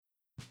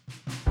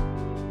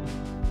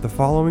The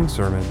following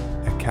sermon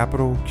at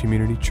Capital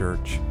Community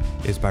Church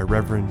is by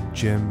Reverend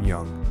Jim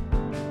Young.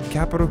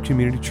 Capital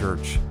Community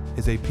Church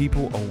is a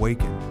people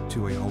awakened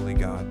to a holy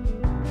God.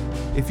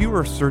 If you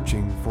are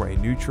searching for a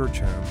new church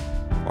home,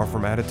 or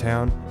from out of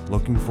town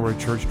looking for a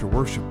church to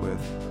worship with,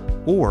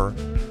 or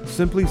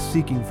simply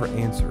seeking for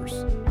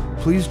answers,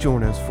 please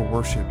join us for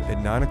worship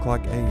at 9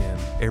 o'clock a.m.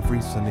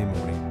 every Sunday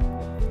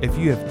morning. If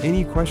you have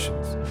any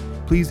questions,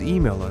 please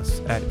email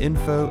us at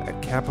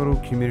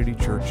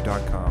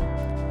info@capitalcommunitychurch.com.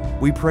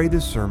 We pray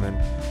this sermon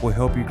will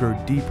help you grow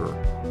deeper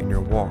in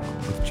your walk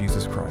with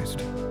Jesus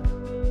Christ.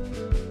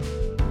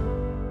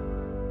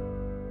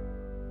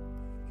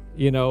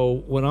 You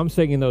know, when I'm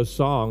singing those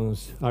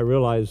songs, I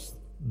realize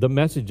the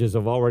messages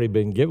have already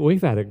been given.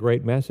 We've had a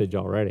great message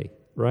already,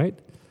 right?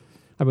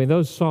 I mean,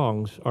 those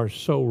songs are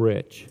so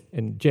rich,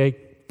 and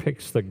Jake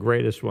picks the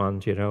greatest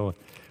ones, you know.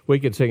 We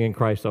could sing In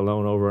Christ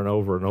Alone over and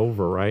over and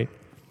over, right?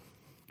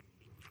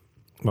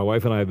 My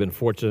wife and I have been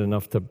fortunate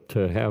enough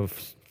to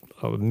have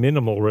a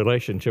minimal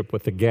relationship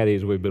with the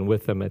Gettys. We've been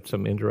with them at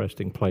some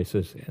interesting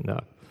places, and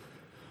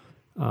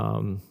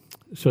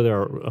so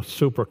they're a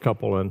super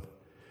couple, and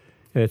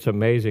it's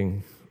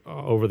amazing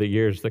over the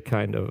years the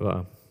kind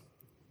of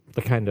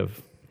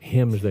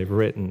hymns they've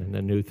written and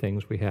the new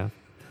things we have.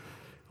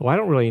 Well, I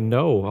don't really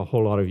know a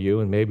whole lot of you,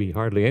 and maybe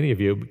hardly any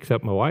of you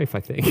except my wife, I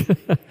think.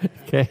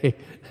 Okay,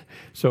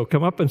 so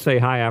come up and say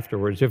hi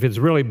afterwards. If it's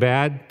really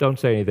bad, don't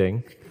say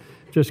anything.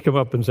 Just come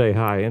up and say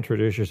hi.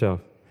 Introduce yourself.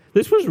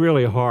 This was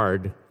really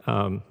hard.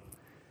 I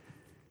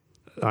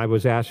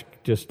was asked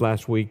just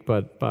last week,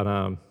 but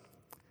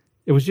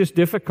it was just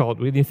difficult.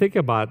 When you think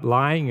about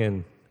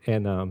lying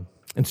and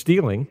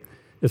stealing,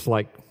 it's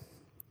like,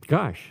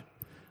 gosh,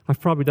 I've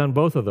probably done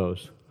both of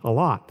those a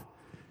lot.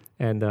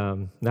 And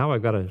now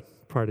I've got to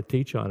try to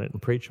teach on it and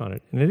preach on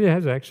it. And it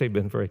has actually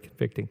been very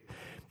convicting.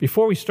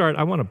 Before we start,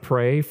 I want to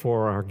pray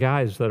for our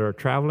guys that are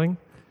traveling,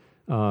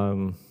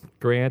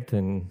 Grant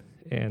and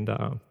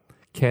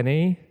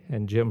Kenny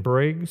and Jim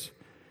Briggs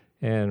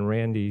and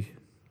Randy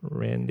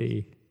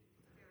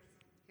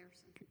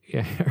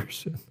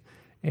Harrison.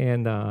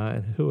 And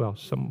who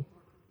else? And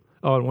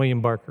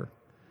William Barker.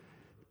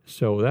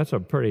 So that's a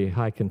pretty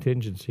high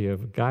contingency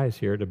of guys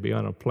here to be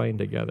on a plane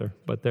together.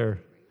 But they're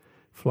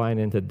flying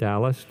into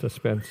Dallas to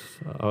spend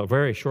a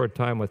very short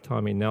time with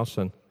Tommy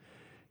Nelson.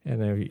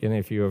 And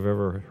if you have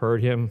ever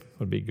heard him, it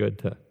would be good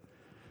to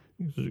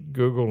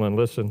Google and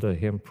listen to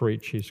him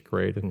preach. He's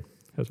great and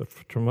has a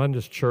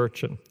tremendous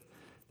church, and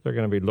they're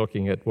going to be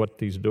looking at what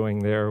he's doing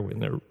there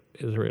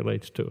as it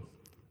relates to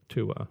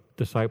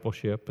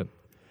discipleship. And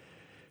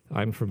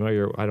I'm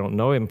familiar. I don't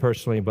know him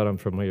personally, but I'm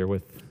familiar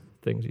with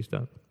things he's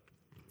done.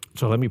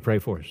 So let me pray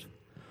for us.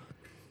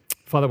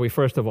 Father, we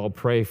first of all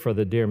pray for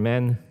the dear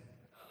men,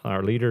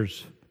 our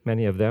leaders,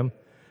 many of them,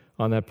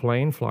 on that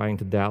plane flying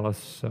to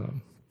Dallas,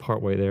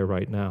 partway there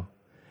right now.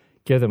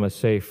 Give them a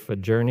safe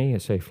journey,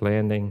 a safe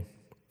landing,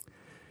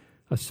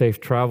 a safe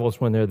travels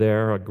when they're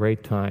there, a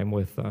great time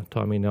with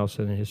Tommy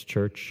Nelson and his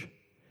church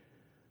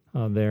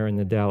there in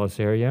the Dallas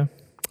area.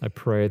 I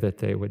pray that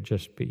they would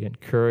just be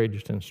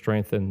encouraged and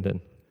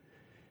strengthened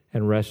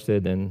and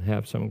rested and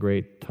have some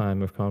great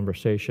time of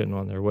conversation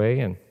on their way.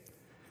 And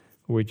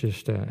we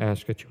just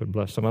ask that you would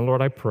bless them. And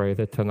Lord, I pray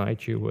that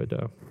tonight you would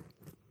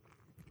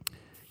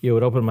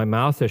open my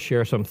mouth to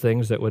share some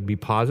things that would be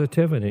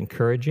positive and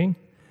encouraging.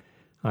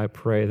 I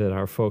pray that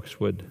our folks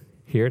would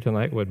here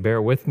tonight would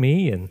bear with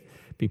me and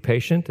be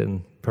patient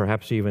and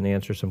perhaps even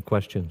answer some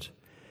questions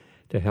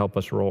to help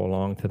us roll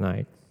along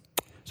tonight.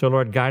 So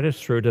Lord, guide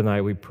us through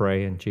tonight, we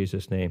pray in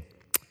Jesus' name.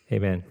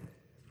 Amen.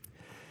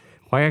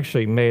 I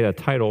actually made a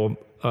title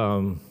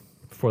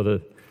for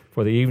the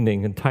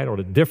evening and titled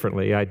it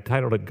differently. I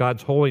titled it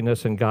God's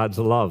Holiness and God's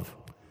Love.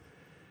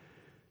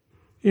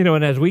 You know,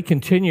 and as we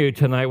continue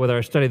tonight with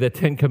our study of the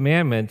Ten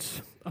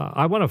Commandments,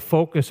 I want to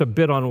focus a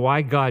bit on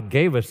why God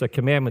gave us the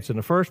commandments in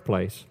the first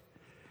place.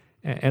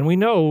 And we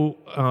know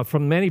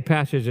from many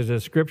passages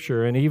of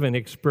Scripture and even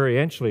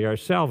experientially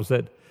ourselves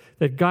that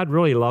God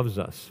really loves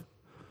us.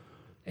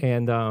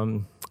 And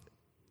a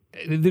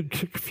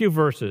few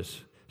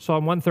verses.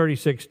 Psalm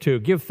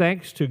 136:2. Give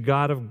thanks to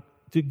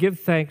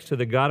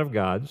the God of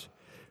gods,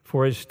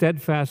 for his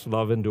steadfast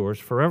love endures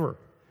forever.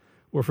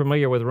 We're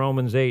familiar with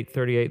Romans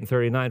 8:38 and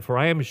 39. For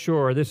I am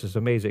sure, this is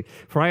amazing,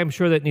 for I am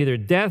sure that neither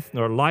death,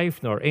 nor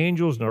life, nor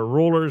angels, nor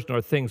rulers,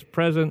 nor things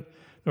present,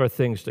 nor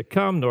things to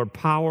come, nor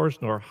powers,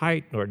 nor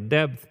height, nor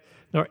depth,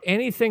 nor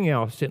anything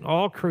else in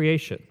all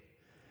creation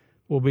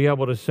will be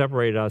able to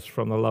separate us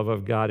from the love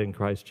of God in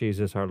Christ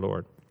Jesus our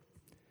Lord.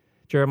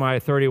 Jeremiah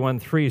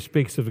 31:3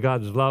 speaks of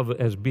God's love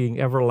as being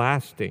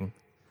everlasting.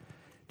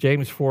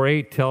 James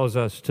 4:8 tells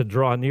us to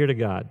draw near to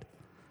God,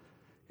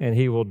 and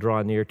he will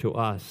draw near to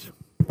us.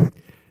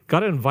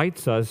 God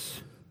invites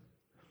us,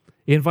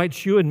 he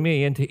invites you and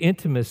me into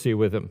intimacy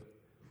with him.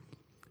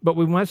 But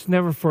we must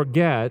never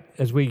forget,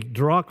 as we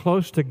draw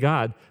close to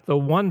God, the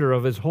wonder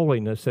of his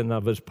holiness and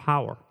of his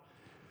power.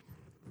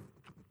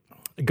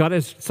 God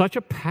has such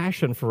a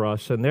passion for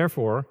us, and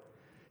therefore,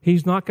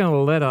 he's not going to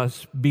let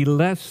us be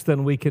less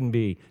than we can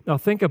be. Now,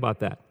 think about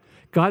that.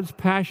 God's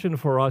passion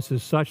for us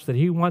is such that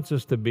he wants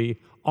us to be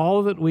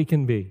all that we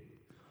can be.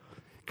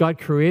 God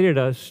created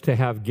us to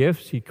have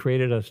gifts. He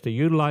created us to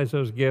utilize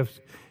those gifts.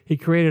 He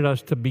created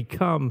us to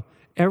become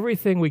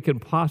everything we can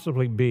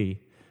possibly be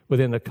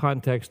within the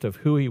context of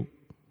who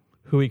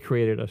he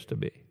created us to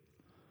be.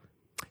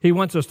 He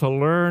wants us to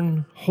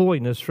learn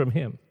holiness from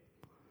him.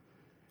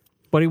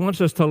 But he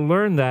wants us to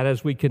learn that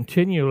as we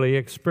continually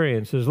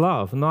experience his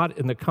love, not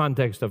in the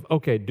context of,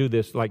 okay, do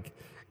this.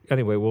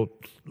 Anyway, we'll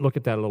look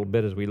at that a little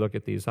bit as we look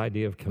at these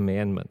idea of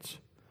commandments.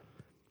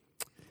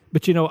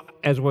 But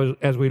as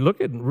we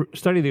look at and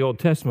study the Old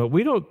Testament,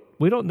 we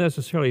don't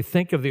necessarily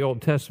think of the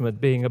Old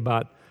Testament being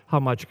about how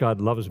much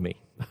God loves me.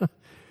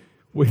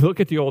 We look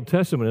at the Old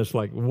Testament, it's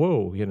like,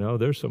 whoa,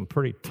 there's some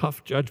pretty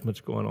tough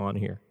judgments going on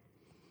here.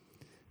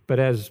 But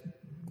as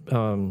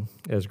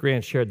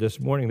Grant shared this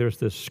morning, there's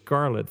this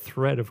scarlet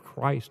thread of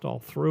Christ all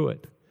through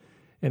it.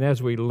 And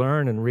as we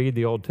learn and read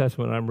the Old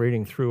Testament, I'm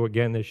reading through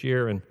again this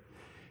year, and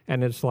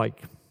it's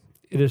like,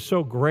 it is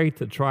so great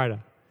to try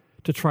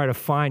to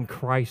find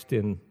Christ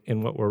in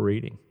what we're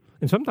reading.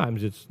 And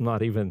sometimes it's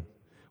not even,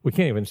 we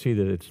can't even see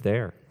that it's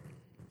there.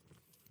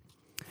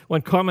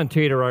 One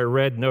commentator I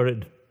read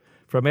noted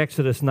from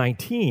Exodus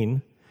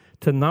 19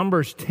 to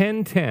Numbers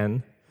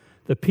 10:10,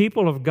 the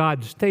people of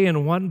God stay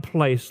in one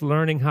place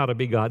learning how to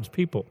be God's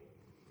people.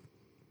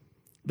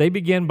 They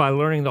begin by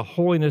learning the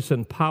holiness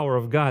and power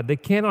of God. They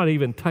cannot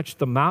even touch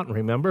the mountain,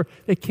 remember?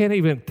 They can't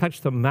even touch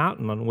the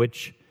mountain on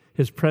which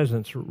his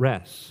presence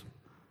rests.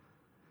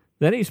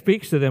 Then he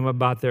speaks to them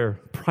about their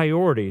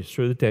priorities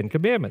through the Ten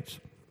Commandments.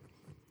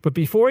 But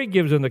before he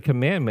gives them the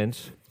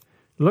commandments,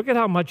 look at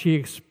how much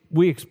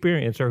we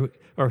experience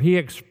or he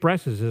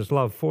expresses his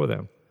love for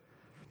them.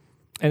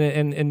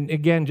 And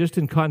again, just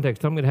in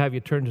context, I'm going to have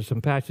you turn to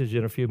some passage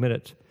in a few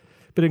minutes.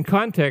 But in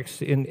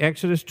context, in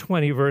Exodus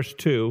 20, verse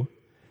 2,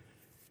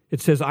 it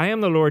says, I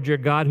am the Lord your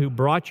God who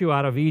brought you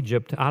out of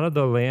Egypt, out of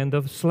the land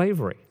of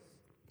slavery.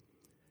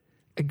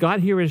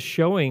 God here is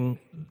showing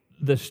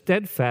the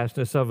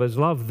steadfastness of his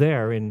love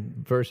there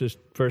in verse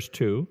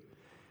 2.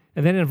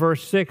 And then in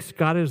verse 6,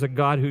 God is a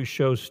God who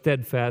shows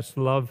steadfast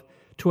love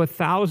to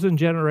 1,000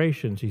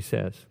 generations, he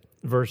says,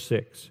 verse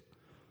 6.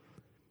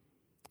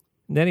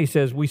 And then he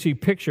says, we see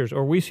pictures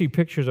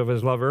of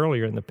his love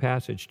earlier in the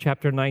passage.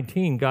 Chapter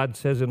 19, God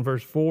says in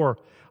verse 4,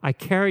 I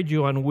carried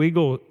you on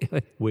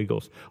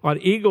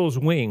on eagle's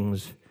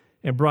wings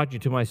and brought you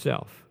to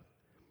myself.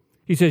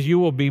 He says, you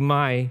will be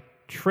my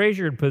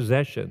treasured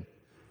possession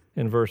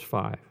in verse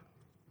 5.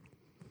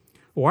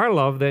 Well, our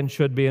love then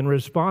should be in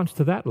response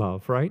to that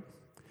love, right?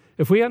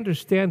 If we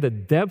understand the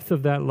depth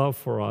of that love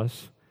for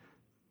us,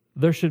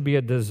 there should be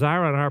a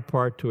desire on our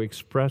part to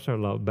express our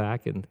love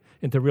back and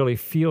to really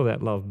feel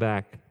that love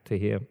back to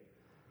him.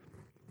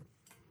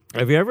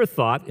 Have you ever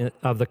thought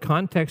of the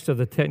context of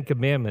the Ten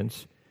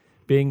Commandments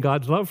being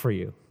God's love for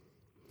you?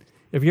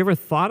 Have you ever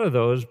thought of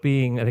those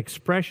being an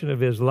expression of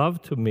his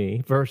love to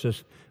me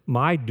versus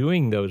my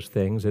doing those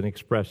things and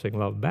expressing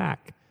love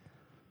back?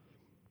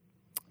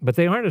 But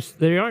they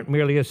aren't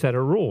merely a set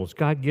of rules.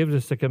 God gives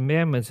us the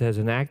commandments as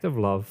an act of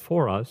love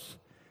for us.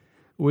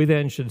 We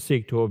then should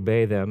seek to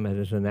obey them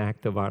as an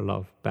act of our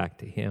love back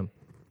to him.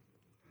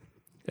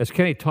 As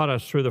Kenny taught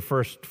us through the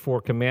first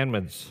 4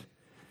 commandments,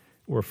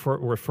 we're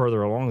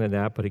further along than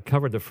that, but he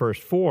covered the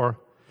first 4.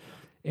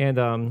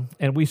 And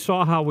we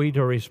saw how we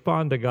to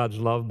respond to God's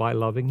love by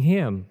loving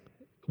him.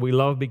 We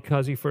love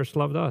because he first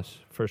loved us,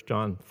 1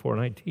 John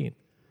 4:19.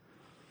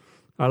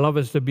 Our love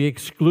is to be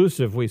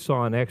exclusive, we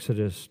saw in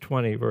Exodus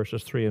 20,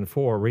 verses 3 and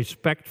 4,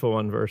 respectful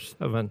in verse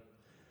 7.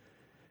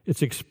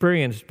 It's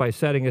experienced by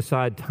setting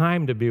aside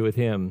time to be with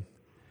him.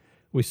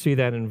 We see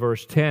that in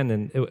verse 10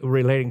 and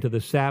relating to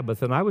the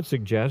Sabbath. And I would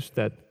suggest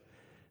that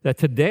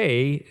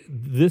today,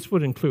 this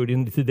would include,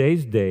 in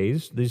today's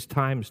days, these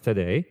times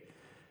today,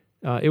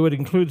 it would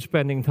include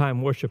spending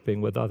time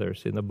worshiping with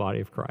others in the body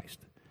of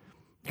Christ,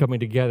 coming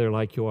together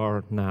like you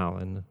are now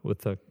and with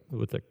the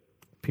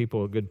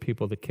people, good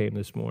people that came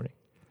this morning.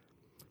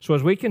 So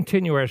as we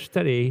continue our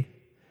study,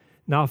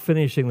 now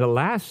finishing the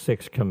last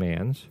 6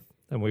 commands,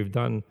 and we've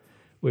done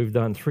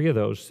 3 of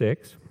those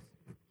 6,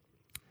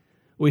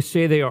 we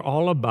say they are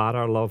all about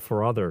our love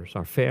for others,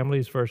 our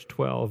families, verse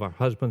 12, our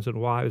husbands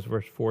and wives,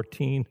 verse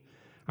 14,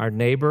 our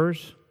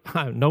neighbors,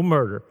 no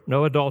murder,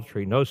 no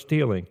adultery, no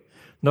stealing,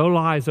 no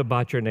lies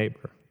about your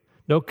neighbor,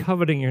 no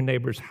coveting your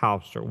neighbor's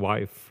house or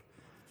wife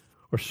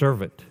or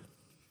servant.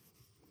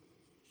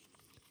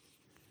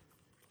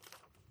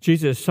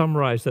 Jesus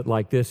summarized it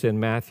like this in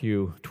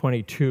Matthew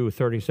 22,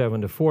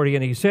 37 to 40,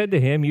 and he said to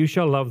him, you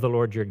shall love the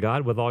Lord your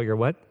God with all your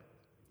what?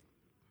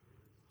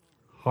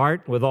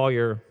 Heart, with all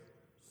your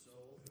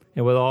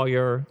and with all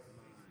your...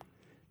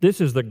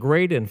 This is the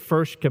great and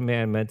first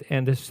commandment,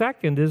 and the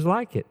second is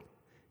like it.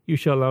 You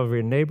shall love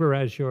your neighbor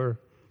as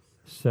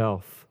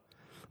yourself.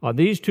 On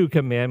these 2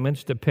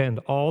 commandments depend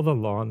all the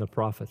law and the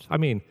prophets. I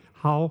mean,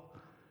 how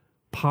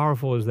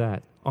powerful is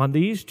that? On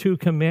these 2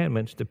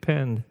 commandments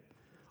depend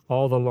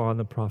all the law and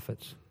the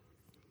prophets.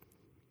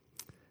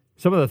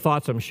 Some of the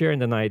thoughts I'm sharing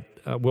tonight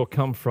will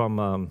come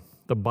from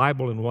the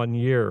Bible in 1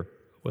 Year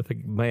with a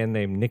man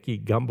named Nicky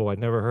Gumbel. I'd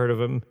never heard of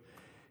him,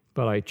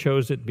 but I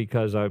chose it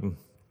because I'm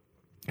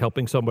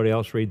helping somebody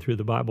else read through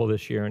the Bible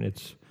this year, and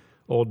it's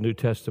Old New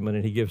Testament,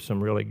 and he gives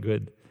some really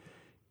good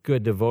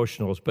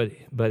devotionals.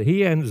 But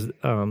he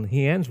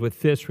ends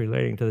with this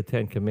relating to the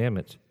Ten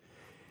Commandments.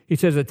 He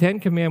says the Ten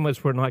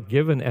Commandments were not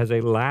given as a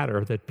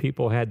ladder that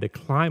people had to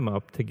climb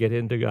up to get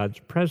into God's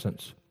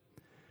presence.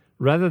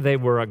 Rather, they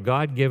were a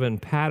God-given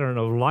pattern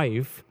of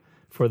life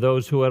for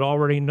those who had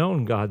already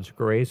known God's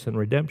grace and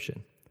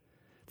redemption.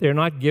 They are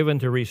not given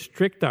to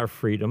restrict our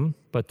freedom,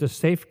 but to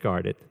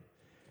safeguard it.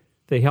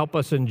 They help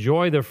us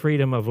enjoy the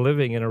freedom of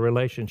living in a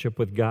relationship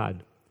with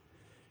God,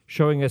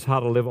 showing us how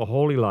to live a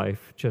holy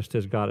life just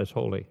as God is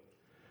holy.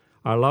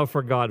 Our love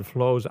for God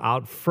flows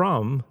out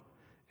from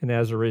and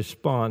as a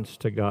response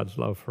to God's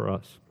love for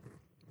us.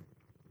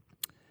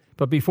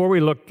 But before we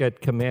look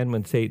at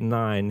Commandments 8 and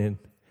 9 in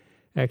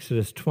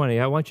Exodus 20,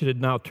 I want you to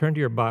now turn to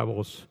your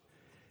Bibles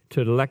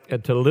to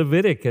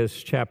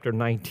Leviticus chapter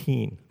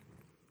 19.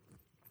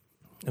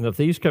 And if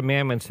these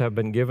commandments have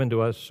been given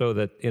to us so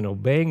that in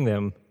obeying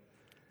them,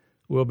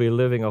 we'll be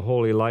living a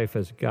holy life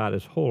as God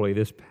is holy,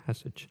 this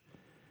passage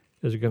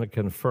is going to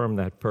confirm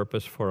that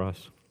purpose for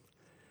us.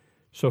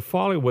 So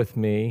follow with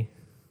me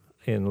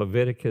in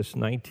Leviticus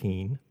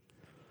 19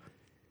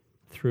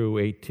 through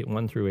 18,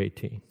 1 through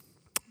 18.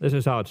 This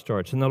is how it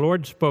starts. And the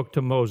Lord spoke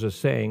to Moses,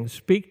 saying,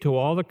 "Speak to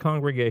all the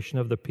congregation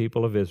of the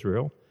people of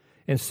Israel,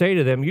 and say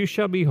to them, you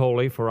shall be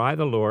holy, for I,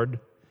 the Lord,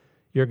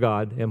 your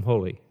God, am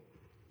holy."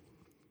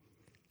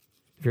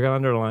 If you're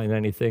going to underline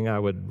anything, I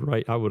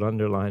would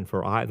underline,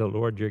 "For I, the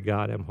Lord, your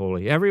God, am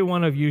holy. Every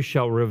one of you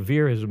shall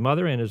revere his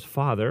mother and his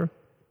father."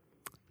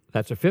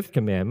 That's a fifth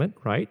commandment,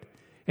 right?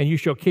 "And you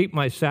shall keep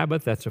my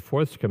Sabbath." That's a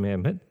fourth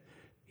commandment.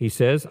 He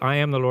says, "I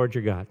am the Lord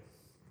your God.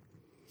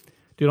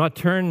 Do not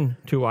turn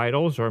to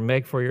idols or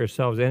make for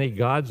yourselves any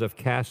gods of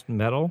cast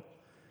metal."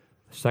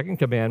 Second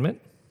commandment,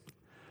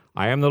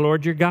 "I am the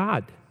Lord your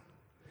God.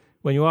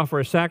 When you offer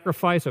a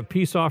sacrifice of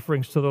peace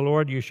offerings to the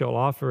Lord, you shall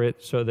offer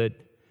it so that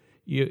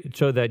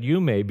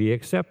you may be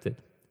accepted.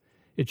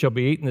 It shall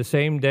be eaten the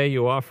same day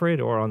you offer it,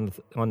 or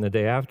on the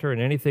day after, and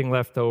anything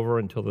left over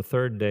until the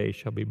third day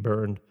shall be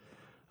burned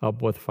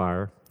up with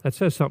fire." Does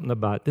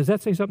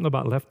that say something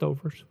about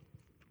leftovers?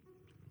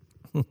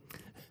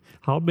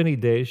 How many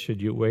days should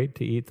you wait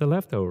to eat the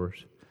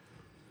leftovers?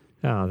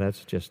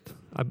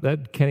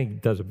 Kenny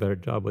does a better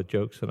job with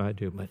jokes than I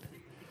do, but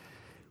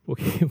we'll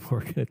keep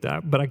working at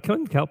that. But I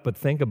couldn't help but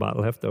think about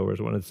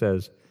leftovers when it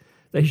says,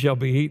 "They shall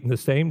be eaten the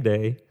same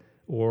day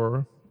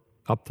or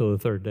up to the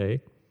third day."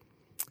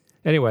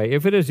 Anyway,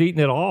 if it is eaten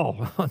at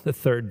all on the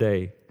third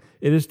day,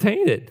 it is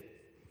tainted.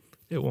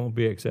 It won't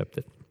be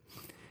accepted.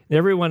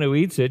 "Everyone who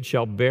eats it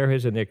shall bear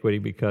his iniquity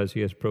because he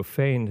has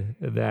profaned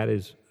that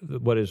is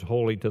what is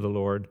holy to the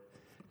Lord.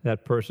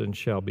 That person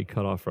shall be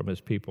cut off from his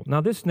people."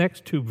 Now, this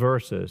next two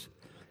verses,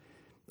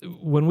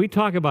 when we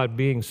talk about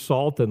being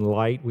salt and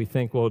light, we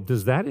think, well,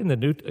 does that in the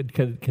New?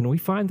 Can we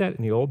find that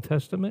in the Old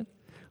Testament?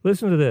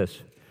 Listen to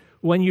this.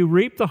 "When you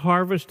reap the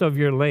harvest of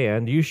your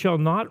land, you shall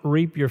not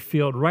reap your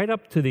field right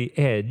up to the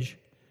edge,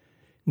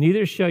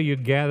 neither shall you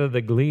gather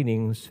the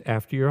gleanings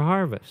after your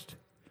harvest.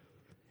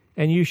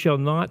 And you shall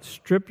not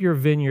strip your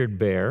vineyard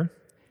bare,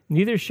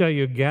 neither shall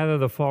you gather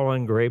the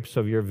fallen grapes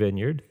of your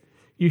vineyard.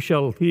 You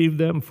shall leave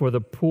them for the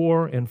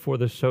poor and for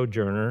the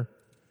sojourner.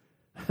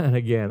 And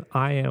again,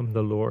 I am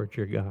the Lord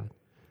your God."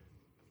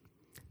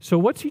 So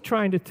what's he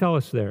trying to tell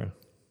us there?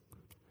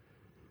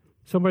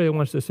 Somebody that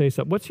wants to say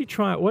something. What's he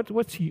trying?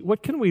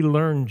 What can we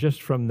learn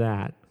just from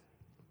that?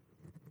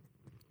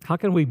 How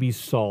can we be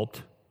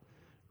salt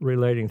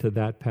relating to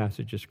that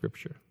passage of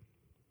Scripture?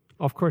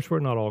 Of course, we're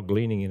not all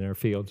gleaning in our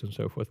fields and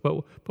so forth,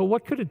 but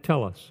what could it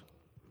tell us?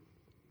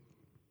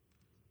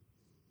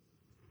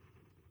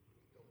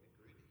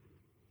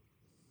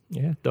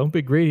 Yeah, don't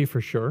be greedy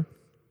for sure.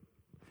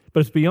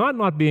 But it's beyond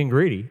not being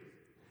greedy.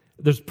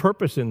 There's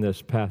purpose in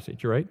this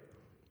passage, right?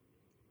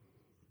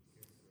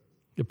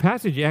 The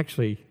passage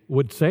actually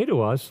would say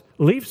to us,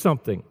 leave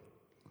something.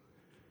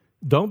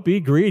 Don't be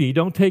greedy.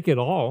 Don't take it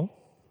all.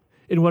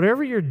 In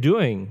whatever you're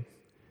doing,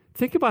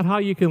 think about how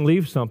you can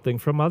leave something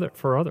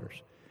for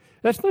others.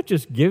 That's not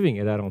just giving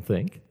it, I don't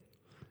think.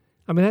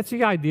 I mean, that's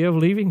the idea of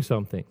leaving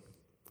something.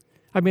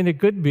 I mean, it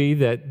could be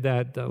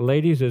that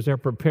ladies, as they're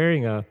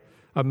preparing a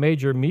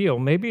major meal,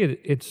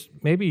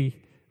 maybe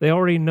they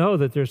already know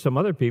that there's some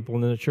other people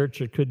in the church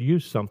that could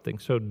use something,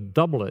 so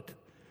double it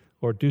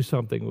or do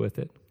something with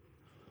it.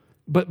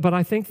 But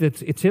I think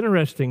that it's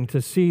interesting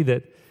to see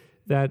that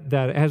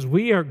as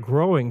we are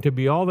growing to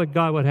be all that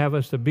God would have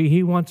us to be,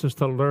 He wants us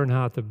to learn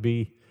how to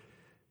be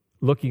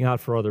looking out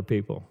for other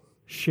people,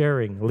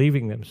 sharing,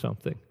 leaving them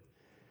something.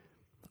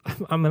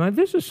 I mean,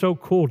 this is so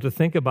cool to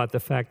think about the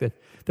fact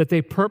that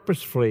they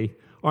purposefully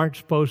aren't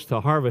supposed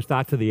to harvest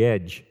out to the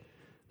edge.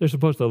 They're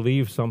supposed to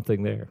leave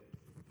something there.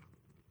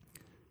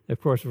 Of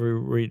course, we've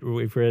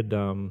read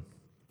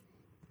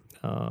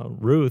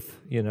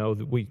Ruth. You know,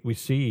 we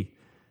see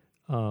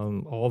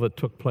all that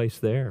took place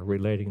there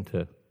relating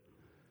to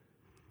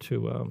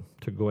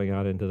going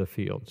out into the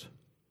fields.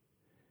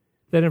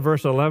 Then in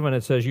verse 11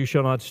 it says, you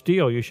shall not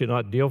steal, you should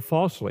not deal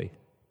falsely.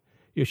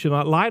 You shall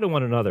not lie to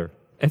one another.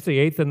 That's the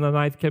 8th and the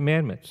 9th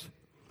commandments.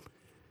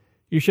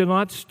 You shall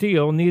not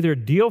steal, neither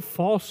deal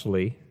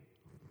falsely.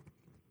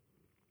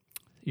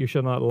 You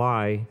shall not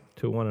lie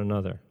to one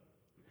another.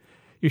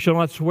 You shall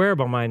not swear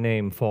by my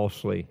name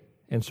falsely,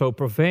 and so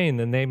profane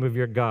the name of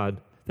your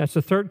God. That's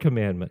the 3rd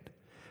commandment.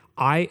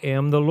 I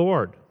am the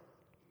Lord.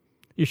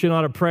 You shall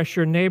not oppress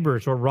your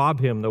neighbors or rob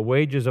him. The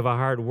wages of a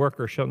hired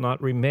worker shall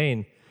not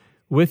remain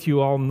with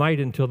you all night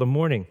until the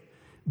morning.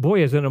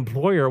 Boy, as an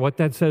employer, what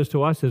that says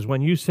to us is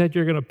when you said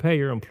you're going to pay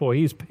your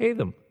employees, pay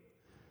them.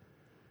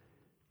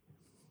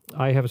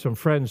 I have some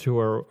friends who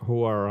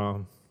are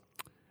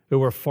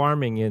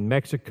farming in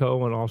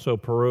Mexico and also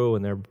Peru,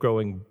 and they're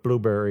growing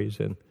blueberries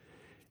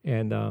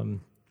and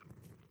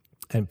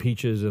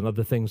peaches and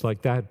other things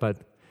like that.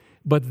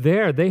 But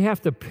there they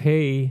have to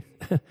pay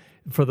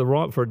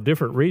for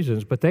different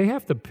reasons, but they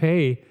have to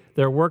pay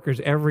their workers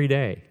every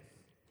day.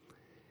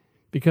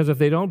 Because if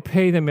they don't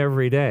pay them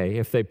every day,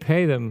 if they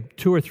pay them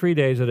 2 or 3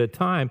 days at a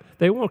time,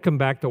 they won't come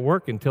back to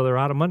work until they're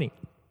out of money.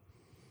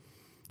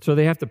 So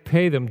they have to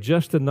pay them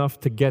just enough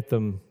to get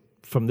them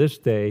from this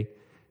day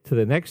to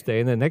the next day,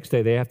 and the next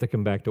day they have to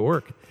come back to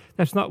work.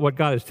 That's not what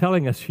God is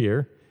telling us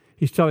here.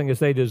 He's telling us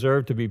they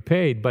deserve to be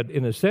paid, but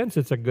in a sense,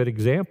 it's a good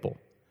example.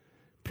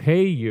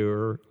 Pay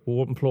your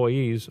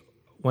employees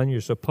when you're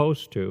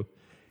supposed to,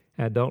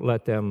 and don't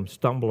let them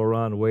stumble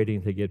around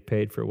waiting to get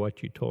paid for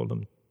what you told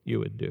them you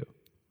would do.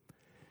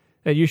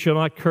 And you shall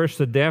not curse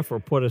the deaf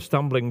or put a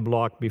stumbling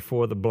block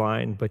before the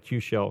blind, but you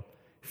shall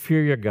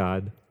fear your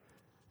God.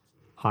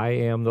 I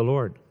am the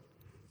Lord.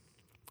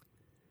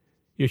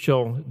 You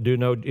shall do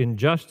no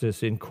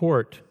injustice in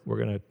court. We're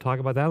going to talk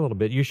about that a little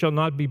bit. You shall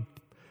not be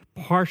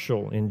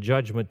partial in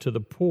judgment to the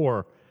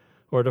poor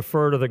or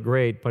defer to the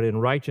great, but in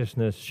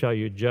righteousness shall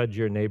you judge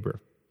your neighbor.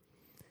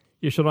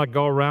 You shall not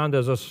go around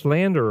as a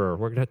slanderer.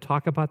 We're going to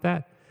talk about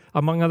that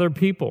among other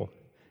people.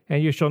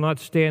 And you shall not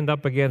stand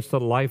up against the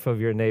life of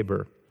your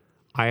neighbor.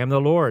 I am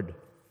the Lord.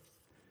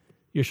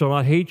 You shall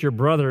not hate your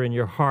brother in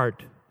your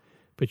heart,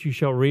 but you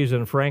shall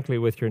reason frankly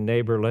with your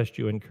neighbor, lest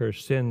you incur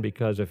sin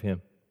because of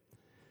him.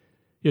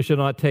 You shall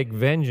not take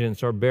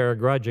vengeance or bear a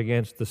grudge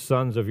against the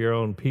sons of your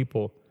own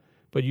people,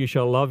 but you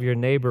shall love your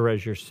neighbor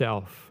as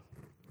yourself.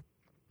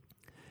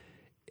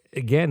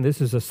 Again, this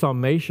is a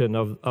summation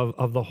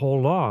of the whole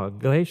law.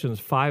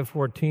 Galatians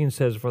 5:14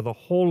 says, for the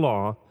whole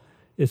law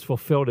is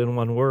fulfilled in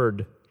one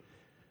word.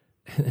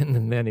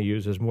 And then he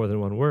uses more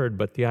than one word,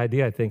 but the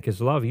idea, I think,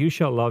 is love. You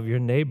shall love your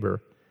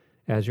neighbor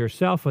as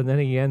yourself. And then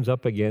he ends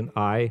up again,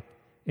 I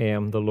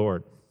am the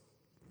Lord.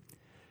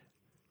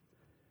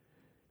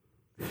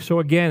 So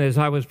again, as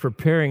I was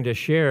preparing to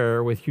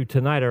share with you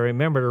tonight, I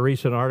remembered a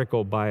recent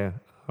article by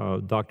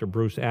Dr.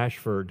 Bruce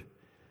Ashford,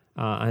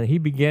 and he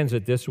begins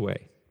it this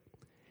way.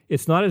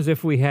 It's not as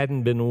if we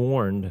hadn't been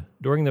warned.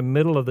 During the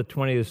middle of the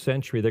 20th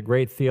century, the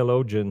great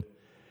theologian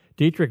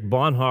Dietrich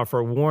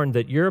Bonhoeffer warned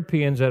that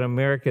Europeans and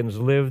Americans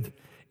lived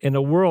in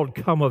a world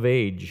come of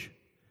age,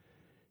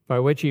 by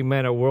which he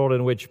meant a world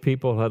in which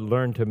people had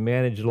learned to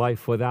manage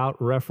life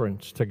without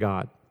reference to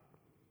God.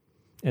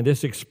 And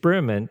this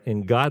experiment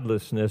in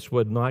godlessness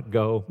would not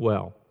go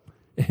well,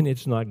 and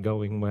it's not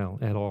going well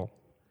at all.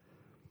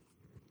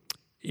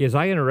 As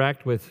I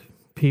interact with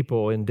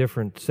people in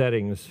different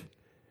settings,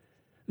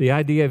 the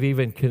idea of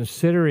even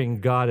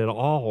considering God at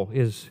all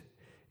is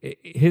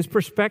his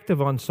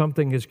perspective on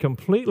something is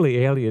completely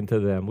alien to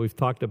them. We've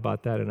talked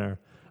about that in our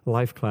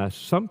life class.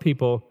 Some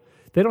people,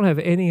 they don't have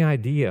any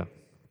idea.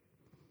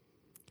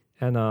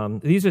 And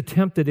these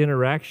attempted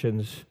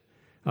interactions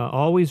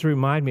always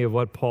remind me of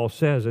what Paul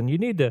says. And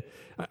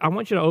I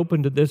want you to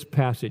open to this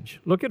passage.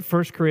 Look at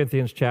 1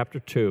 Corinthians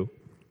chapter 2.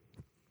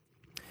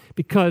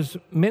 Because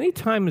many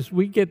times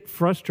we get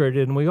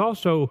frustrated, and we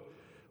also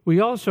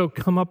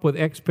come up with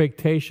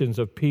expectations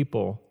of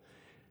people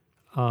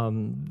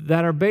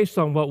that are based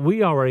on what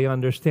we already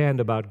understand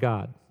about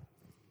God.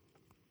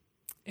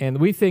 And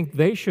we think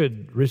they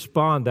should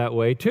respond that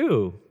way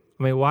too.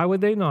 I mean, why would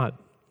they not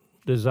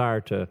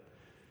desire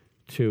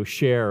to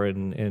share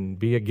and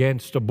be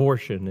against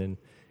abortion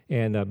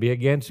and be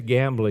against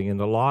gambling and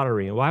the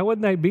lottery? And why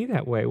wouldn't they be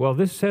that way? Well,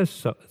 this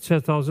tells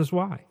us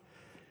why.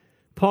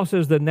 Paul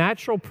says the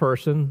natural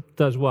person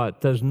does what?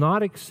 Does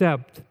not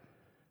accept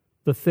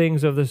the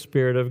things of the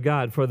Spirit of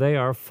God, for they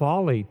are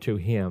folly to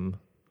him,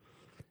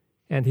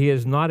 and he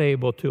is not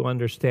able to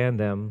understand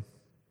them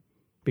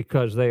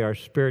because they are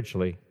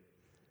spiritually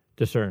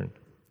discerned.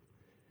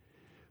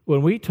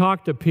 When we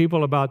talk to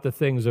people about the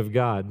things of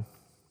God,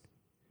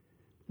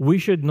 we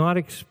should not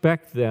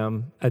expect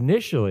them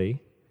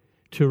initially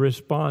to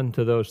respond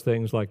to those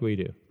things like we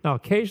do. Now,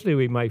 occasionally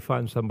we might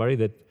find somebody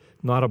that's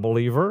not a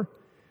believer,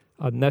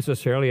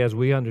 necessarily as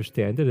we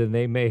understand it, and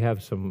they may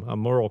have a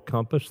moral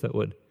compass that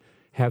would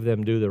have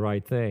them do the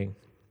right thing.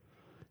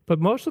 But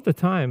most of the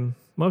time,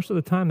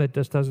 that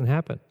just doesn't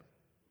happen.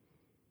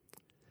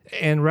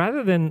 And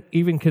rather than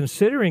even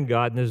considering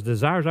God and his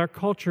desires, our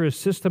culture is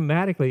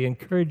systematically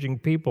encouraging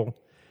people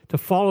to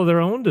follow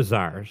their own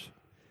desires.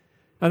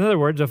 In other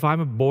words, if I'm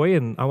a boy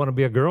and I want to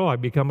be a girl, I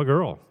become a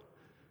girl.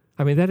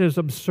 I mean, that is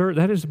absurd.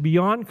 That is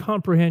beyond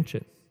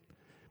comprehension.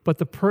 But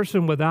the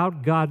person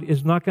without God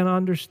is not going to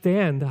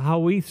understand how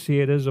we see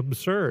it as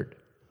absurd.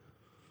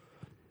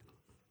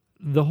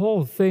 The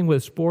whole thing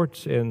with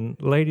sports and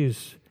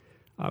ladies,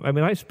 I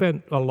mean, I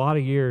spent a lot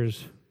of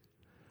years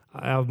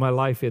of my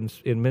life in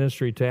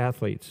ministry to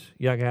athletes,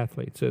 young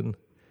athletes, and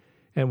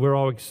we're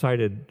all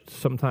excited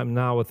sometime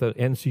now with the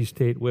NC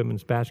State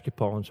women's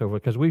basketball and so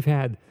forth, because we've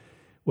had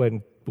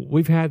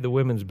the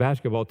women's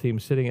basketball team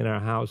sitting in our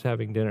house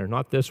having dinner,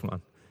 not this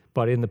one,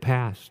 but in the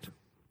past.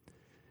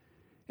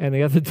 And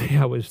the other day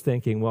I was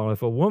thinking, well,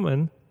 if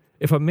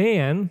a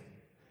man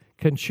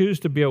can choose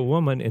to be a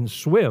woman and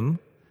swim,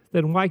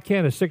 then why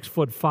can't a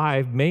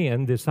 6'5"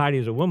 man decide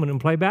he's a woman and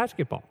play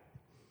basketball?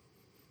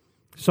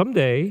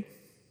 Someday,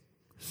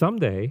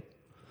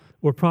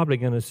 we're probably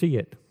going to see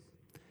it.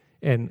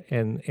 And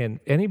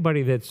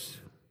anybody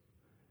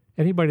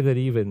that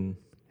even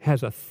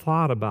has a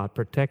thought about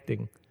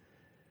protecting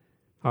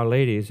our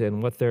ladies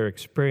and what they're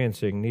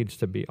experiencing needs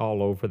to be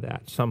all over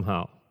that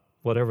somehow,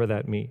 whatever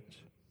that means.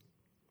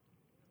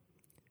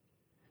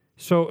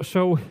 So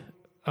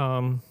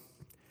when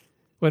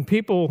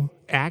people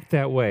act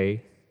that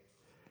way,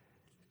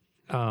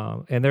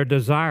 and their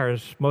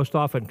desires most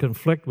often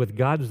conflict with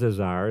God's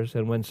desires,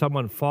 and when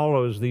someone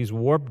follows these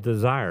warped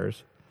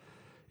desires,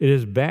 it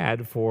is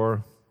bad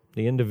for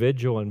the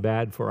individual and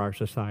bad for our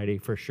society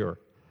for sure.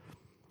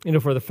 You know,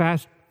 for the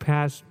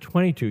past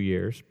 22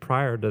 years,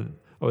 I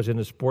was in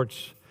the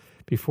sports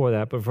before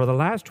that, but for the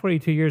last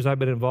 22 years, I've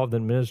been involved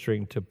in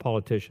ministering to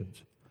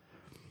politicians.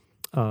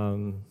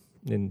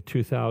 In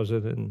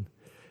 2000, and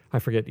I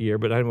forget the year,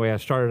 but anyway, I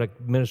started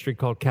a ministry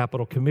called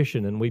Capital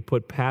Commission, and we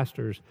put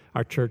pastors,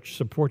 our church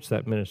supports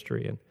that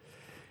ministry, and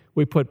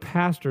we put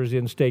pastors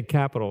in state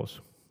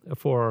capitals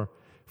for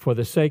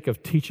the sake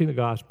of teaching the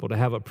gospel, to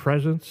have a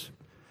presence,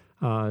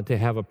 to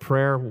have a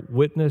prayer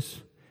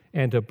witness,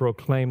 and to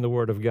proclaim the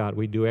word of God.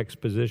 We do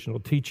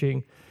expositional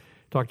teaching.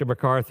 Dr.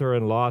 MacArthur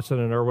and Lawson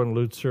and Erwin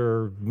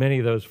Lutzer, many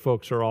of those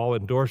folks are all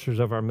endorsers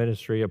of our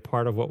ministry, a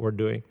part of what we're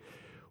doing.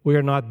 We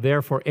are not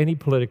there for any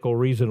political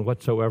reason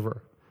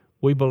whatsoever.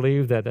 We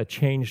believe that a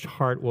changed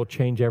heart will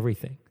change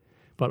everything,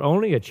 but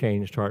only a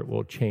changed heart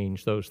will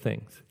change those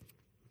things.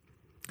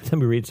 Let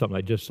me read something.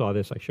 I just saw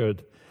this. I showed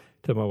it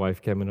to my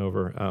wife coming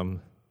over.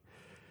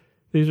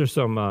 These are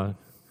some a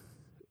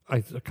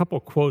couple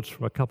quotes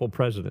from a couple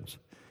presidents,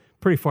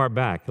 pretty far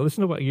back.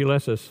 Listen to what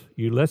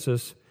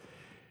Ulysses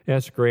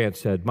S. Grant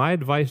said. "My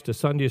advice to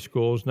Sunday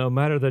schools, no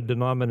matter the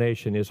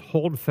denomination, is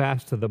hold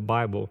fast to the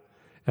Bible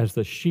as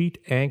the sheet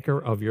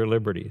anchor of your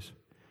liberties.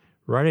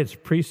 Write its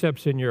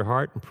precepts in your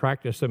heart and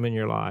practice them in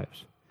your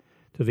lives.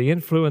 To the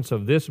influence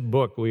of this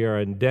book, we are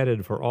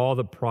indebted for all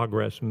the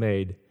progress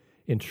made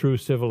in true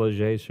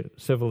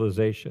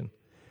civilization.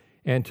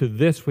 And to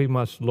this we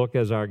must look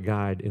as our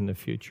guide in the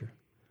future."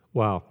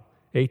 Wow.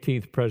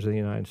 18th President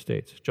of the United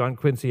States. John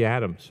Quincy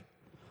Adams.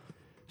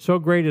 "So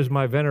great is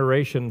my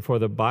veneration for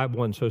the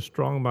Bible and so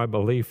strong my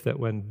belief that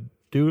when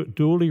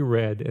duly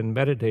read and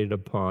meditated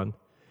upon,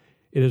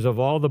 it is of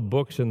all the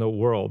books in the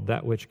world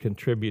that which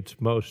contributes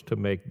most to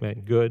make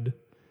men good,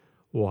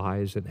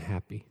 wise, and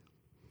happy."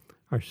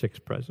 Our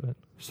sixth president.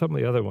 Some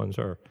of the other ones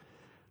are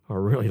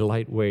really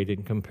lightweight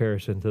in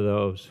comparison to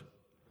those.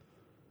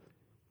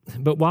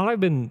 But while I've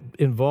been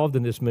involved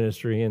in this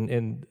ministry,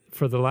 and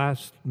for the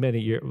last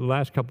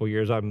couple of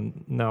years,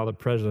 I'm now the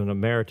president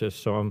emeritus,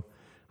 so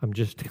I'm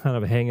just kind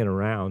of hanging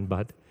around.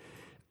 But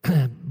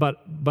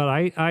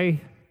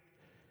I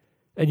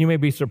and you may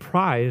be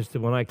surprised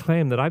when I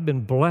claim that I've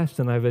been blessed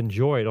and I've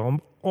enjoyed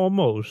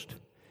almost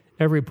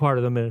every part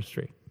of the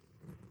ministry.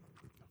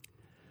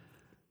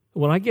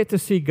 When I get to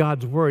see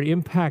God's word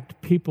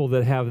impact people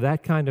that have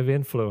that kind of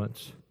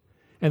influence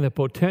and the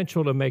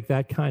potential to make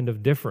that kind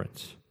of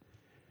difference,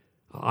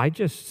 I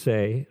just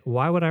say,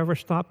 why would I ever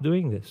stop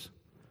doing this?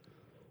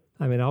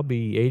 I mean, I'll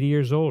be 80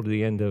 years old at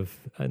the end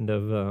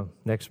of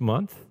next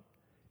month,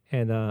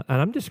 and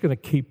I'm just going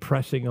to keep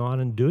pressing on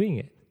and doing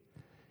it.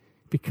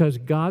 Because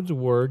God's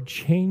word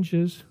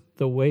changes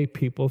the way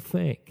people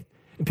think.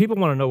 And people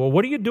want to know, well,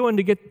 what are you doing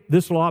to get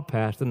this law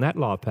passed and that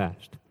law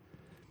passed?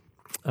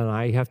 And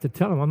I have to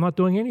tell them, I'm not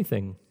doing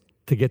anything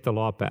to get the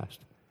law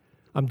passed.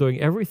 I'm doing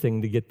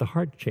everything to get the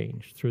heart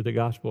changed through the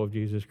gospel of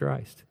Jesus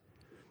Christ.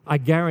 I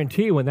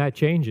guarantee when that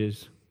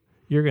changes,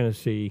 you're going to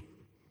see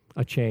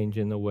a change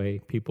in the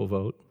way people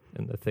vote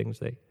and the things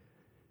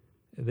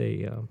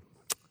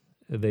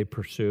they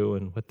pursue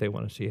and what they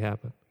want to see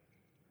happen.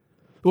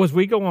 Well, as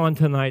we go on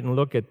tonight and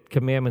look at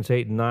Commandments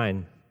 8 and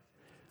 9,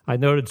 I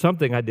noted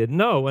something I didn't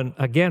know, and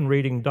again,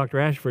 reading Dr.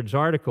 Ashford's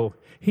article,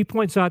 he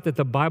points out that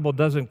the Bible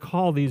doesn't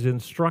call these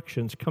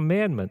instructions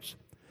commandments.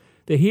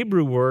 The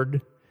Hebrew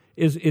word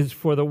is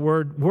for the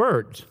word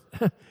words.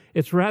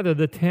 It's rather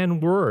the 10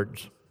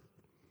 words.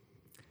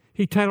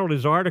 He titled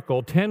his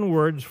article, 10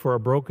 Words for a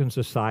Broken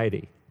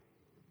Society.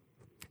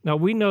 Now,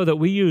 we know that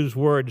we use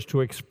words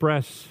to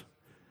express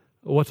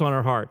what's on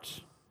our hearts,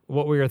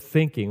 what we are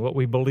thinking, what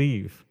we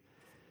believe.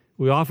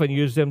 We often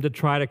use them to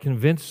try to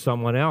convince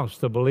someone else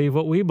to believe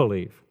what we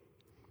believe.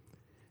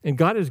 And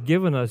God has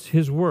given us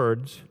His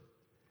words,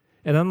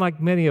 and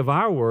unlike many of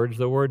our words,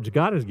 the words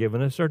God has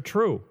given us are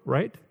true,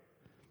 right?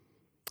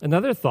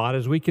 Another thought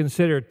as we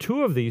consider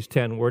 2 of these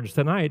 10 words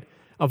tonight,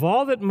 of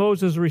all that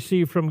Moses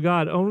received from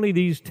God, only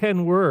these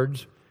 10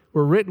 words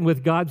were written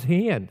with God's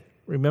hand,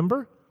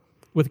 remember?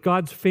 With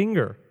God's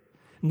finger.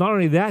 Not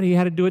only that, he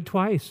had to do it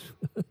twice.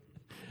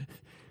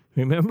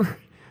 Remember?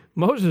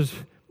 Moses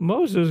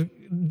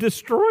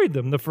destroyed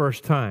them the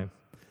first time.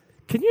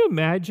 Can you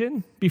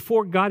imagine?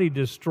 Before God, he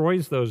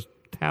destroys those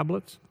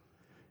tablets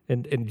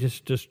and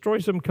just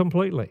destroys them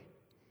completely.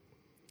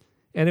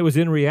 And it was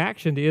in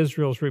reaction to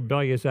Israel's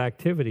rebellious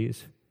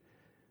activities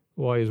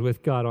while he was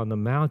with God on the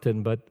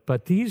mountain.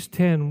 But these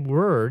 10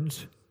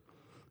 words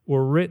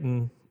were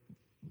written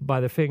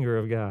by the finger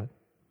of God.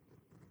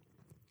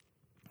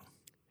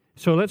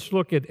 So let's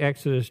look at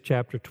Exodus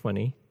chapter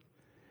 20,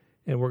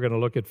 and we're going to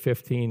look at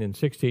 15 and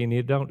 16.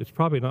 It's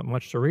probably not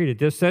much to read. It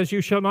just says,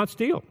 you shall not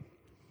steal.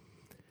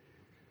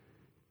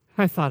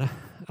 I thought,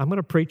 I'm going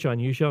to preach on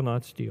you shall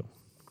not steal.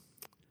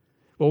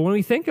 Well, when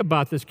we think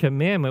about this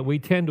commandment, we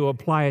tend to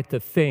apply it to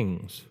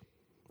things,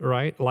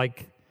 right?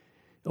 Like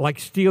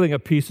stealing a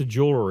piece of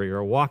jewelry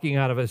or walking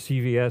out of a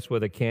CVS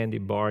with a candy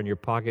bar in your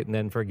pocket and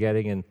then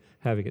forgetting and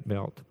having it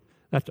melt.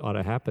 That ought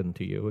to happen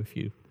to you if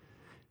you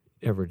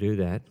ever do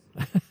that.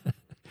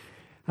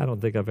 I don't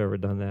think I've ever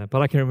done that.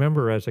 But I can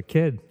remember as a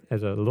kid,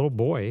 as a little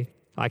boy,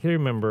 I can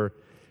remember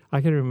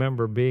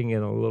being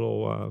in a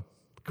little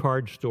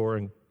card store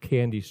and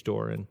candy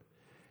store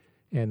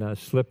and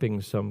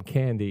slipping some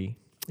candy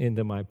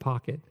into my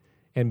pocket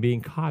and being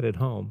caught at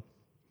home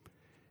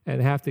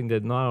and having to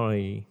not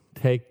only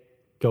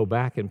go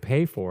back and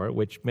pay for it,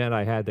 which meant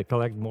I had to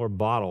collect more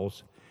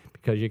bottles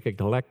because you could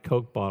collect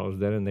Coke bottles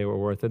then and they were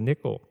worth a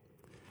nickel.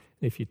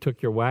 If you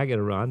took your wagon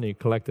around and you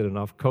collected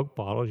enough Coke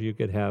bottles, you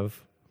could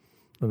have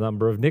a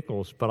number of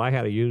nickels. But I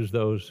had to use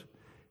those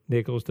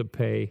nickels to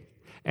pay.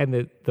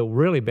 And the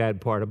really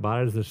bad part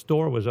about it is the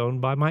store was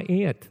owned by my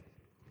aunt,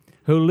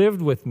 who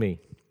lived with me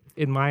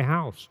in my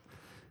house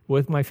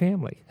with my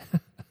family.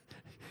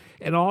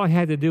 And all I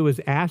had to do was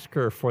ask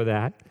her for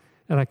that,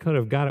 and I could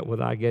have got it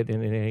without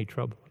getting in any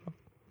trouble.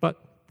 But,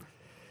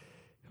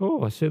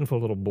 a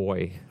sinful little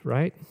boy,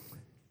 right?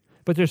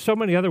 But there's so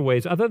many other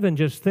ways, other than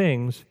just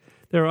things.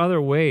 There are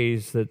other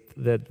ways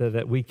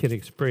that we can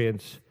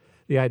experience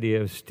the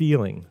idea of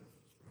stealing.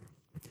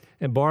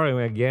 And borrowing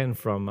again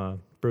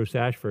from Bruce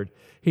Ashford,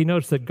 he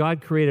notes that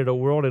God created a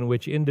world in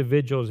which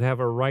individuals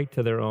have a right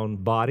to their own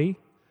body,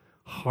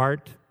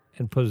 heart,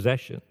 and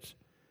possessions.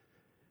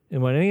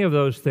 And when any of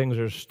those things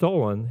are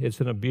stolen, it's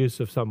an abuse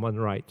of someone's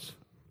rights.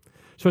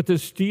 So to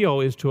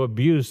steal is to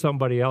abuse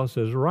somebody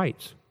else's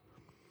rights.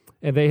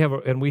 And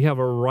we have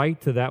a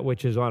right to that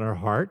which is on our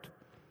heart.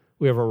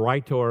 We have a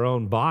right to our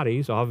own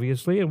bodies,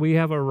 obviously, and we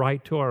have a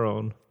right to our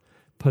own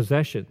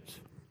possessions.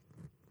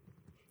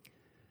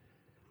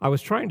 I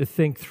was trying to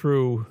think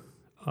through,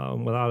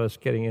 without us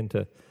getting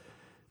into,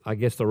 I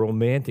guess, the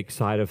romantic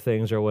side of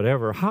things or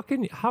whatever, how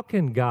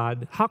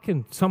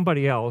can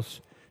somebody else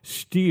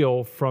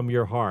steal from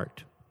your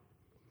heart?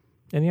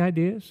 Any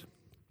ideas?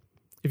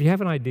 If you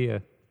have an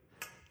idea,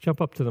 jump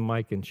up to the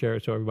mic and share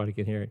it so everybody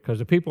can hear it, because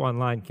the people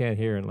online can't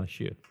hear unless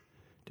you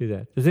do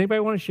that. Does anybody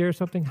want to share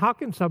something? How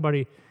can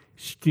somebody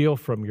steal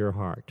from your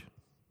heart?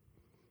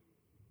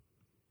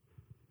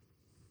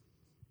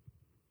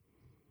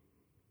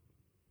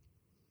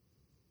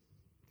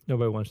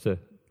 Nobody wants to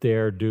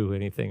dare do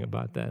anything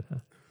about that, huh?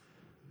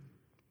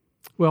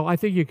 Well, I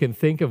think you can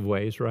think of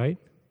ways, right?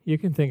 You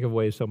can think of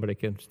ways somebody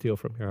can steal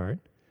from your heart.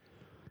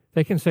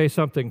 They can say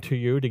something to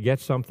you to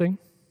get something,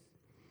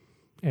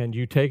 and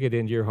you take it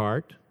into your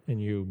heart, and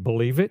you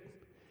believe it,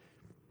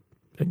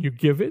 and you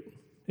give it.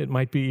 It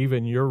might be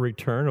even your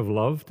return of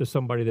love to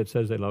somebody that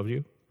says they love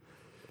you.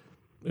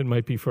 It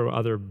might be for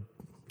other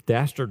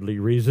dastardly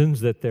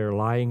reasons that they're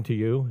lying to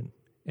you,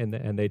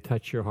 and they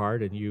touch your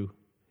heart, and you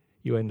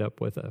end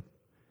up with a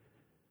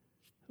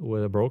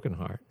broken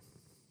heart.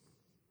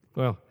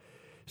 Well,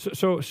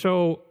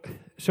 so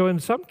in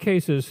some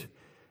cases,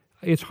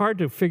 it's hard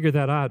to figure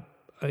that out.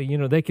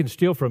 They can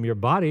steal from your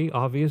body,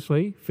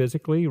 obviously,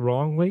 physically,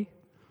 wrongly.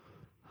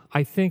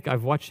 I think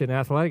I've watched in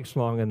athletics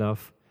long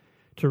enough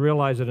to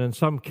realize that in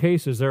some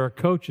cases there are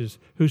coaches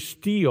who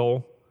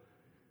steal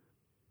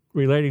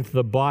relating to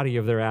the body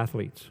of their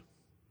athletes.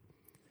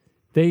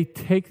 They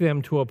take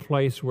them to a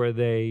place where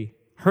they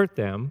hurt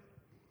them,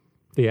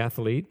 the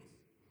athlete,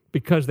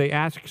 because they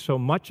ask so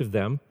much of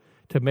them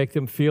to make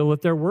them feel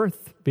that they're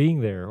worth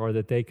being there, or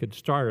that they could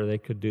start, or they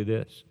could do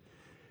this.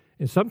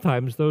 And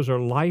sometimes those are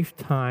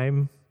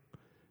lifetime,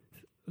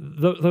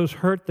 those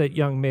hurt that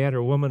young man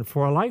or woman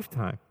for a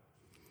lifetime,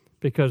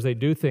 because they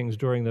do things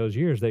during those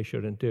years they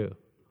shouldn't do.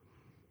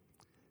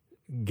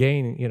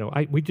 Tommy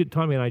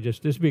and I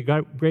this would be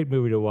a great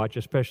movie to watch,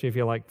 especially if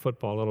you like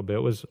football a little bit.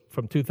 It was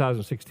from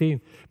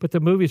 2016, but the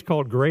movie's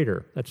called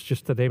Greater. That's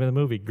just the name of the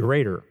movie,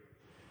 Greater.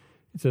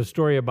 It's a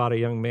story about a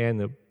young man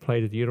that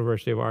played at the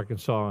University of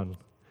Arkansas. And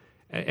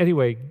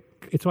anyway,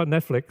 It's on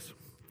Netflix.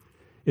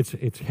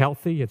 It's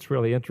healthy. It's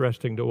really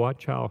interesting to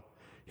watch how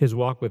his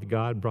walk with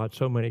God brought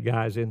so many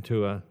guys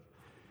into a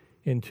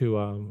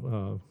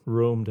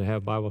room to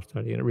have Bible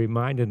study. And it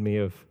reminded me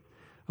of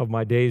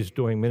my days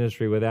doing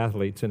ministry with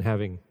athletes and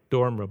having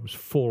dorm rooms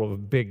full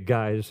of big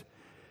guys,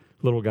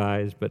 little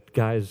guys, but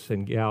guys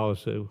and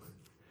gals who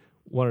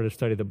wanted to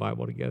study the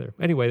Bible together.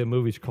 Anyway, the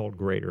movie's called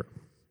Greater.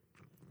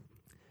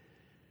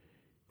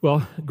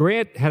 Well,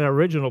 Grant had an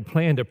original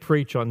plan to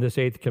preach on this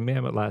 8th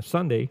commandment last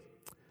Sunday,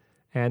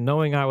 and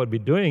knowing I would be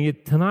doing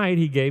it tonight,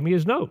 he gave me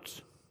his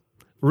notes,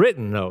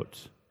 written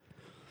notes.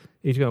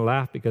 He's going to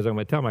laugh because I'm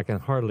going to tell him I can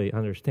hardly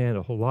understand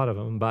a whole lot of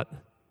them, but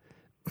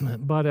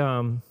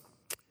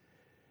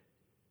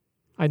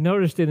I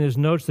noticed in his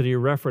notes that he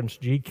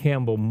referenced G.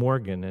 Campbell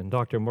Morgan, and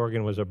Dr.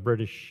 Morgan was a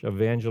British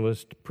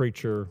evangelist,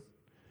 preacher,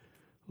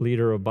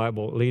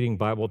 leading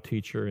Bible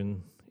teacher,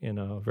 and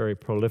a very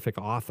prolific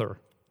author.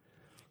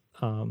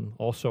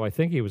 Also, I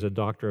think he was a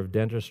doctor of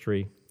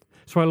dentistry.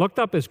 So I looked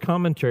up his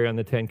commentary on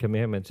the Ten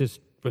Commandments. It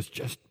was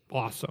just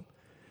awesome.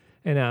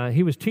 And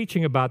he was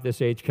teaching about this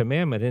 8th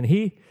commandment, and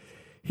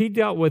he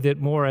dealt with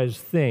it more as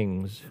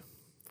things.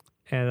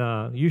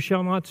 And you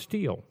shall not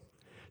steal.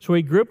 So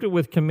he grouped it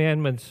with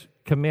Commandment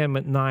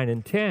 9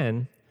 and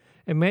 10,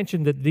 and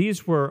mentioned that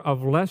these were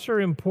of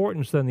lesser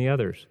importance than the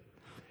others.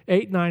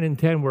 8, 9, and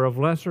 10 were of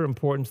lesser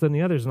importance than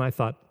the others. And I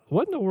thought,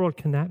 what in the world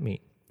can that mean?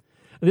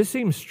 This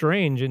seems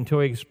strange until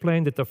he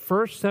explained that the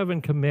first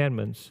 7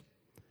 commandments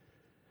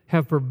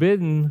have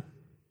forbidden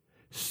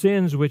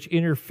sins which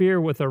interfere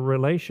with a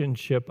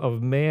relationship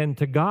of man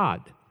to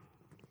God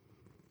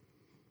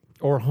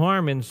or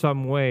harm in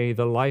some way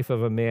the life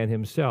of a man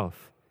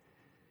himself.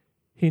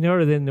 He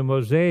noted in the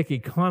Mosaic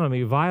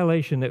economy,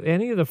 violation of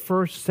any of the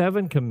first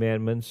 7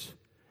 commandments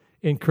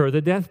incur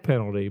the death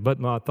penalty, but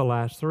not the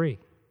last 3.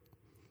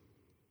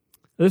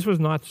 This was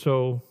not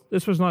so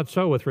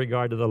with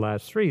regard to the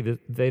last 3.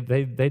 They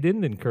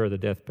didn't incur the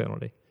death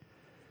penalty.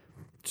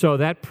 So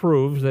that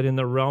proves that in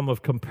the realm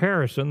of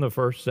comparison, the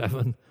first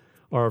 7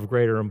 are of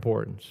greater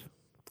importance.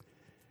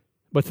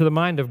 But to the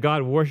mind of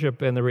God,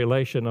 worship and the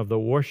relation of the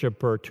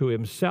worshiper to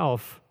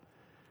himself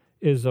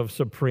is of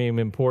supreme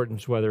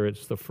importance, whether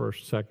it's the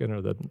first, second,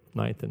 or the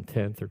 9th and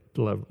 10th, or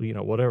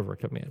 11th, whatever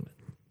commandment.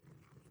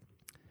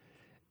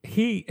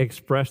 He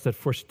expressed that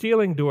for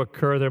stealing to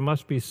occur, there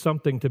must be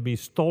something to be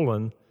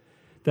stolen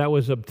that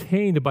was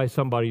obtained by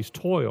somebody's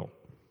toil.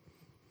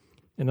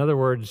 In other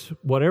words,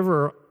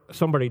 whatever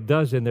somebody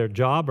does in their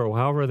job or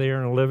however they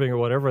earn a living or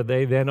whatever,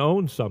 they then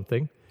own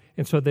something.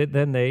 And so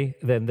then they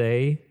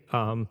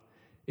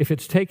if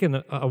it's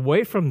taken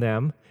away from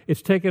them,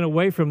 it's taken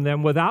away from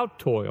them without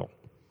toil.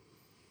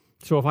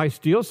 So if I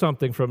steal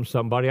something from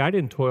somebody, I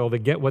didn't toil to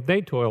get what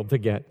they toiled to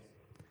get,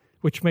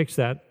 which makes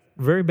that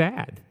very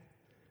bad.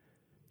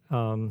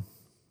 So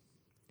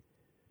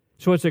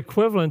it's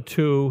equivalent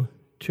to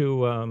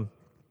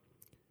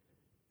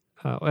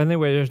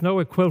anyway, there's no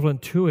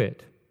equivalent to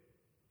it,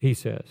 he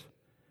says.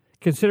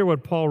 Consider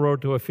what Paul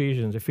wrote to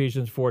Ephesians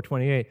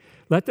 4:28.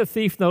 Let the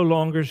thief no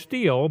longer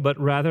steal, but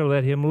rather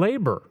let him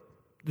labor,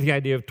 the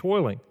idea of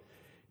toiling,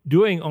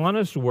 doing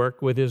honest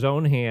work with his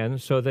own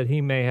hands so that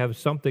he may have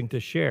something to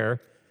share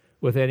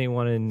with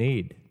anyone in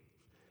need.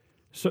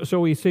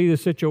 So we see the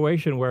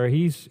situation where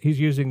he's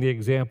using the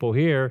example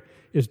here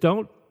is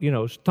don't,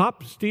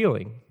 stop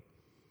stealing.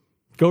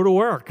 Go to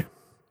work.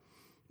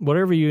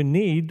 Whatever you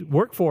need,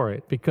 work for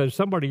it, because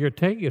somebody you're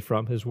taking it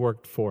from has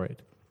worked for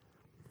it.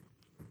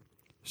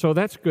 So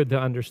that's good to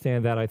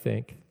understand that, I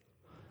think.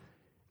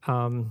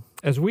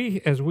 As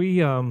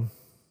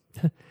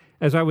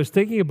I was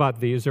thinking about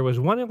these, there was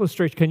one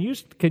illustration.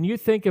 Can you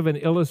think of an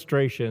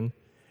illustration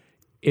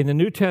in the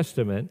New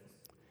Testament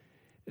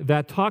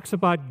that talks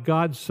about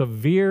God's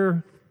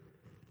severe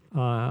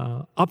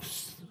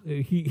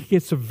he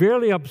gets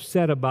severely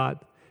upset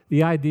about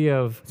the idea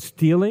of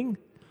stealing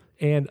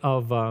and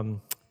of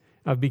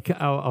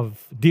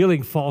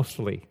dealing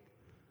falsely?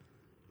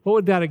 What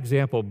would that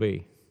example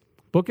be?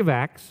 Book of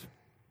Acts.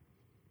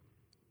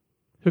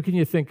 Who can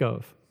you think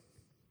of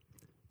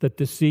that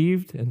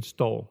deceived and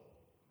stole?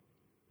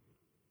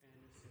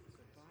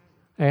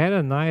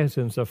 Ananias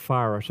and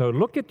Sapphira. So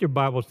look at your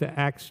Bibles to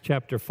Acts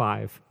chapter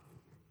 5.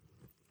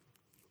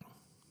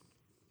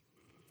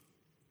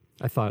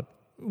 I thought,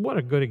 what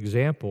a good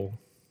example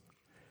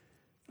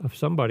of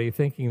somebody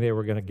thinking they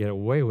were going to get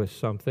away with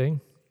something,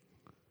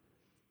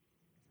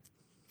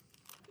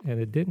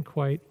 and it didn't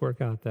quite work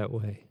out that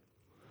way.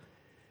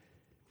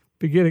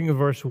 Beginning of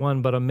verse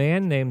 1, but a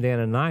man named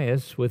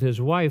Ananias with his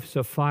wife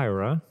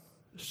Sapphira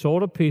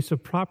sold a piece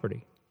of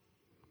property.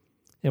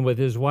 And with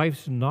his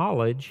wife's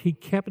knowledge, he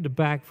kept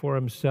back for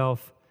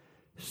himself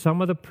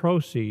some of the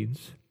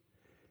proceeds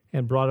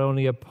and brought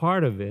only a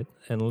part of it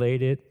and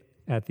laid it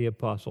at the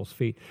apostles'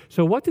 feet.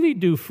 So what did he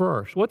do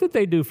first? What did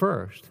they do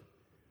first?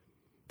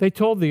 They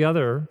told the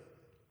other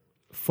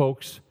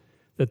folks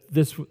that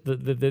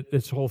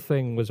this whole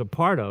thing was a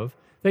part of.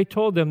 They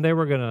told them they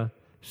were going to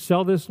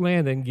sell this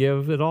land and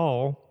give it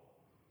all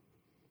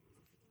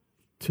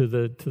to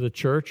the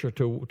church or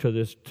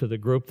to the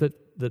group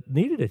that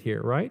needed it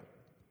here, right?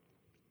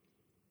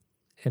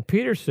 And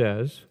Peter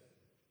says,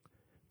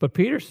 but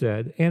Peter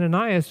said,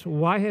 Ananias,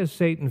 why has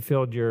Satan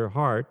filled your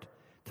heart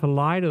to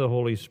lie to the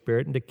Holy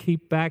Spirit and to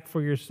keep back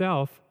for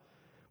yourself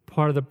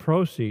part of the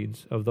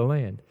proceeds of the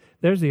land?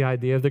 There's the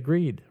idea of the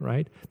greed,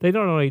 right? They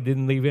not only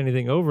didn't leave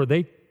anything over,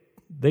 they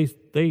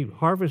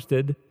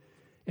harvested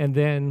and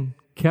then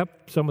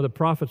kept some of the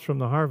profits from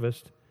the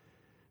harvest.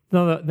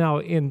 Now,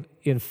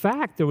 in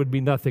fact, there would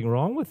be nothing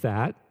wrong with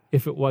that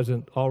if it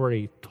wasn't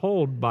already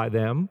told by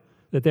them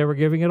that they were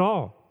giving it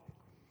all.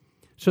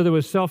 So there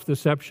was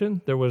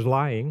self-deception, there was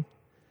lying.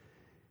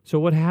 So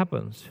what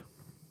happens?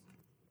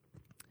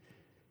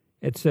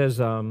 It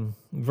says,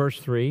 verse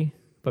 3,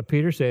 but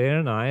Peter said,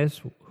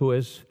 Ananias,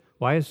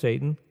 why has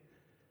Satan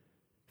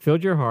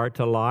filled your heart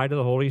to lie to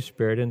the Holy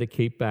Spirit and to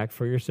keep back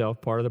for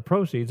yourself part of the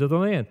proceeds of the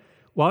land?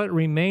 While it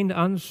remained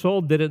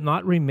unsold, did it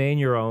not remain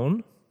your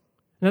own?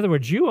 In other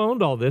words, you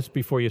owned all this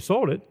before you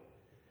sold it.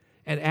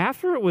 And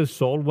after it was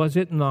sold, was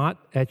it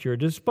not at your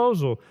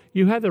disposal?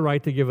 You had the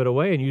right to give it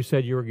away, and you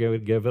said you were going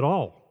to give it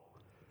all.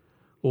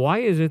 Why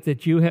is it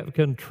that you have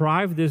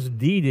contrived this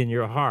deed in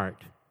your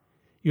heart?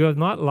 You have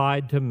not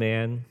lied to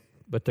man,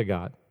 but to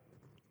God.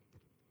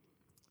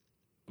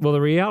 Well,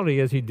 the reality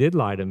is he did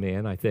lie to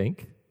man, I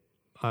think,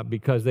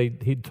 because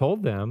he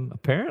told them,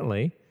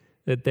 apparently,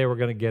 that they were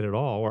going to get it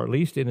all, or at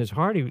least in his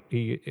heart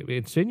he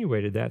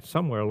insinuated that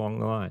somewhere along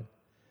the line.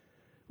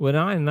 When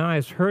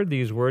Ananias heard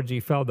these words, he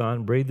fell down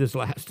and breathed his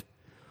last.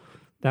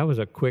 That was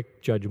a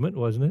quick judgment,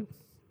 wasn't it?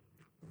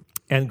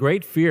 And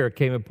great fear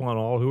came upon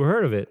all who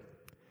heard of it.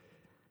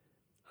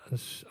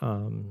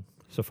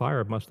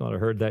 Sapphira must not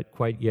have heard that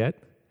quite yet.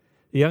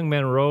 The young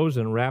men rose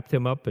and wrapped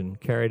him up and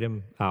carried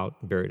him out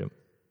and buried him.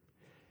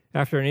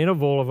 After an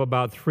interval of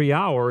about 3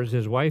 hours,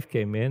 his wife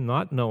came in,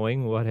 not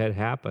knowing what had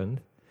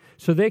happened.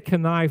 So they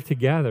connived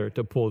together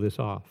to pull this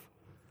off.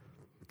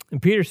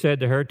 And Peter said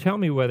to her, tell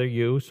me whether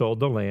you sold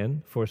the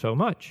land for so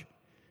much.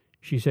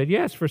 She said,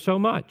 yes, for so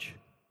much.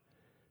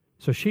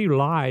 So she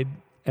lied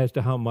as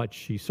to how much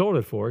she sold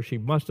it for. She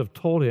must have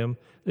told him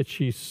that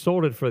she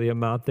sold it for the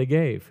amount they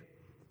gave.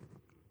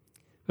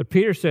 But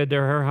Peter said to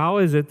her, how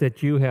is it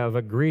that you have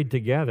agreed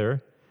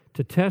together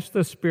to test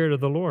the Spirit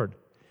of the Lord?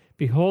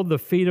 Behold, the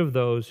feet of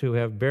those who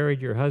have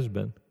buried your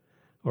husband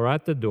are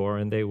at the door,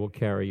 and they will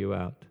carry you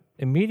out.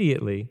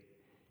 Immediately,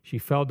 she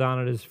fell down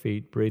at his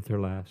feet, breathed her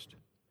last.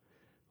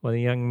 When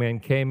the young men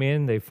came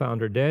in, they found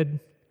her dead.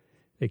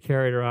 They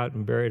carried her out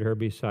and buried her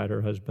beside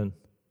her husband.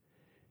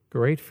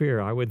 Great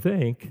fear, I would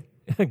think,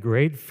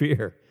 great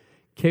fear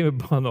came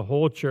upon the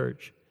whole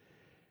church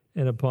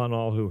and upon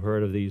all who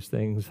heard of these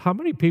things. How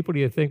many people do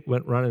you think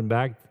went running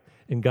back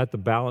and got the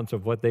balance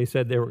of what they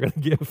said they were going to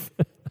give?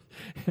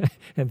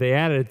 And they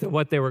added it to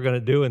what they were going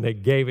to do, and they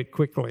gave it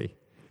quickly.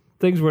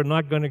 Things were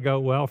not going to go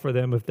well for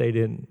them if they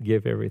didn't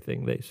give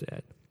everything they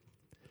said.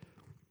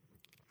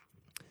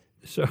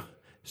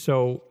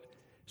 So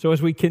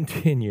as we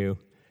continue,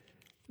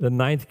 the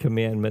 9th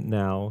commandment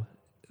now,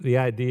 the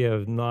idea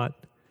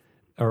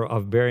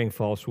of bearing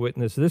false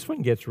witness, this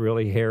one gets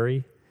really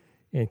hairy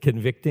and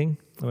convicting.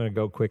 I'm going to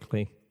go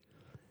quickly.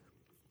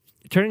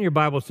 Turn in your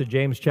Bibles to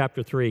James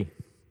chapter 3,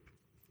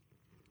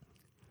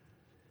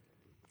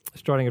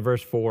 starting at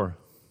verse 4.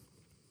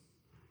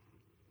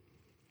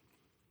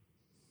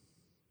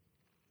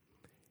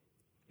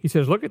 He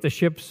says, look at the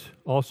ships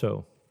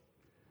also.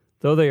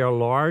 Though they are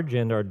large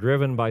and are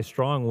driven by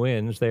strong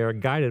winds, they are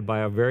guided by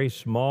a very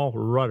small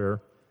rudder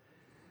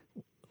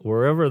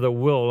wherever the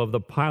will of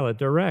the pilot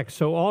directs.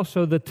 So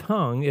also the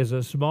tongue is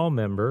a small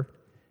member,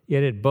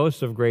 yet it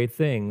boasts of great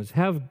things.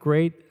 How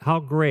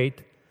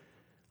great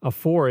a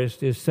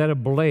forest is set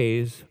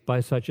ablaze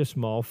by such a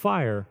small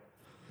fire.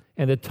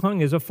 And the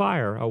tongue is a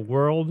fire, a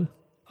world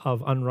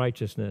of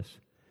unrighteousness.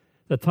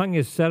 The tongue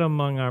is set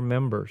among our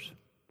members,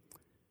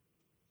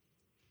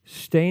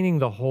 staining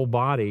the whole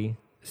body,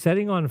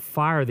 setting on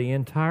fire the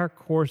entire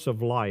course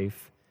of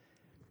life,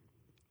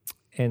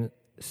 and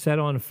set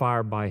on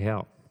fire by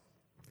hell.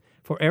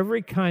 For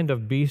every kind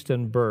of beast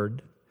and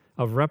bird,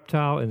 of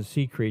reptile and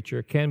sea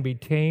creature can be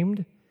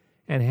tamed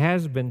and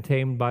has been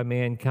tamed by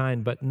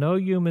mankind, but no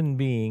human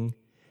being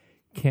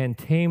can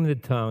tame the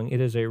tongue.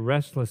 It is a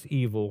restless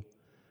evil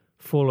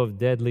full of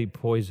deadly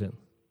poison.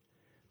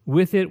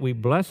 With it we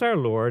bless our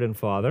Lord and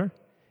Father,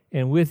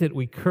 and with it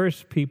we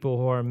curse people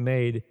who are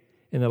made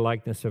in the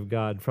likeness of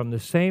God. From the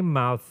same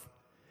mouth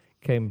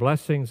came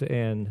blessings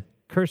and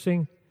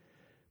cursing.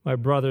 My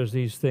brothers,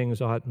 these things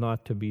ought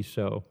not to be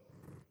so.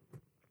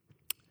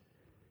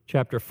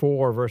 Chapter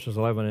 4, verses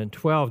 11 and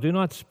 12. Do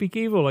not speak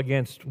evil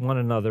against one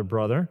another,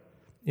 brother.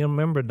 You know,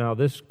 remember now,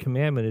 this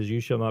commandment is you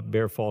shall not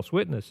bear false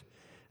witness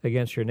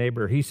against your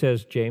neighbor.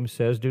 James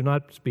says, do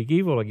not speak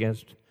evil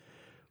against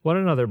one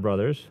another,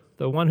 brothers.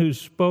 The one who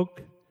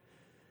speaks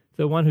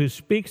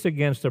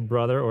against a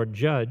brother or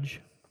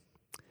judge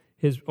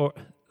the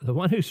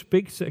one who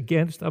speaks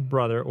against a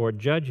brother or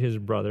judge his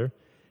brother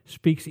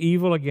speaks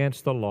evil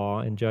against the law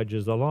and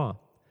judges the law.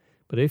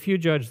 But if you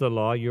judge the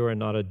law, you are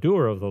not a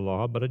doer of the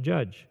law, but a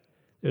judge.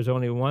 There's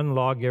only one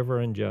lawgiver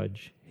and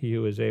judge, he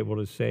who is able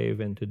to save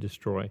and to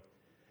destroy.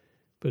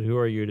 But who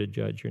are you to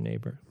judge your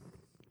neighbor?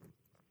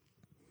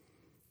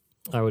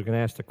 I was going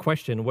to ask the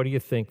question, what do you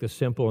think the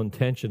simple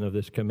intention of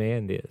this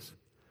command is?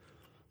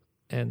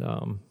 And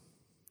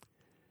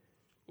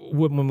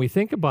when we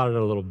think about it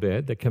a little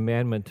bit, the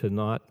commandment to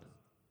not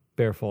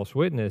bear false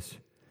witness,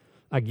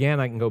 again,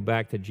 I can go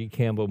back to G.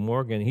 Campbell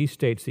Morgan. He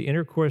states the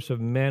intercourse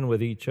of men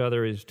with each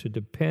other is to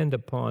depend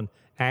upon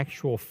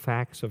actual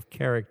facts of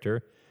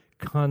character,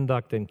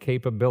 conduct, and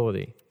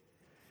capability.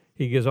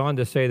 He goes on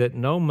to say that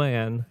no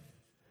man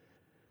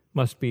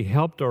must be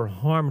helped or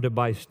harmed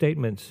by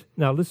statements.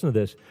 Now listen to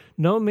this.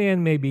 No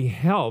man may be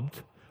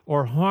helped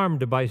or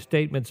harmed by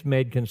statements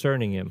made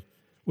concerning him,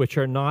 which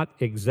are not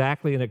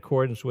exactly in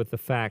accordance with the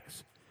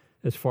facts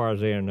as far as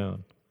they are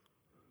known.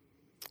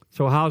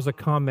 So how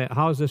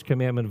is this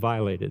commandment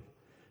violated?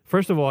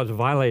 First of all, it's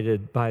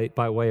violated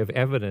by way of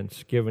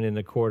evidence given in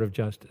the court of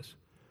justice.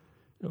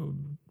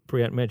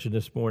 Briant mentioned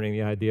this morning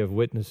the idea of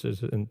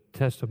witnesses and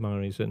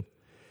testimonies, and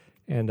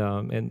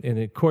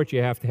in court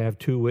you have to have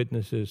two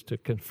witnesses to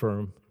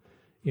confirm,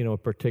 a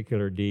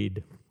particular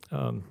deed.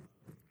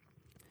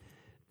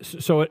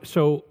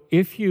 So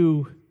if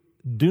you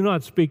do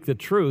not speak the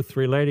truth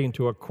relating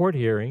to a court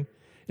hearing,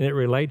 and it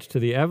relates to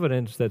the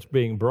evidence that's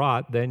being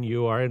brought, then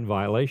you are in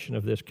violation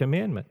of this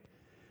commandment.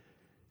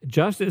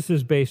 Justice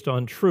is based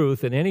on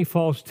truth, and any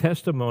false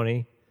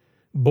testimony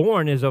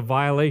born is a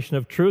violation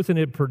of truth, and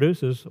it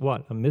produces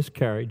what? A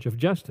miscarriage of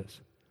justice.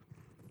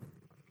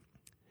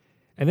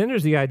 And then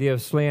there's the idea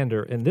of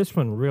slander, and this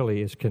one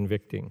really is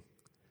convicting.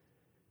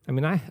 I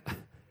mean,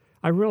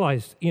 I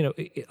realize,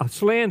 a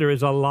slander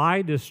is a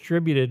lie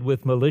distributed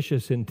with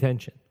malicious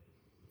intention.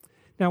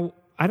 Now,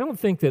 I don't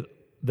think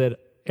that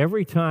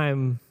every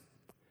time,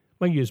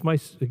 I use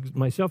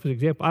myself as an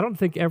example, I don't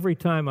think every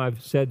time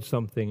I've said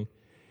something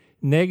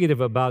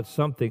negative about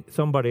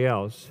somebody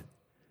else,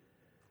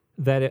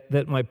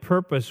 that my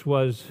purpose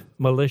was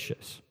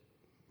malicious.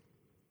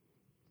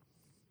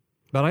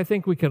 But I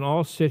think we can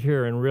all sit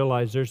here and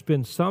realize there's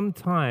been some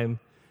time,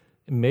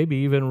 maybe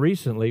even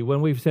recently,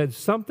 when we've said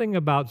something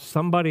about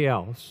somebody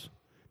else,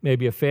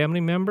 maybe a family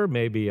member,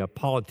 maybe a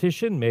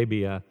politician,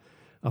 maybe a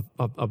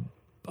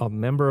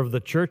member of the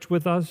church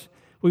with us.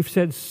 We've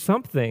said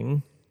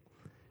something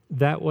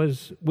that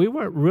we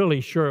weren't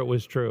really sure it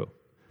was true.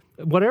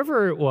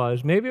 Whatever it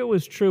was, maybe it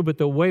was true, but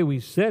the way we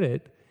said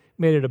it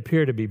made it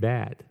appear to be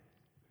bad,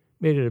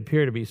 made it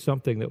appear to be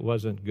something that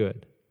wasn't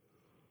good.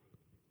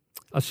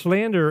 A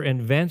slanderer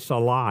invents a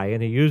lie,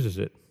 and he uses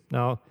it.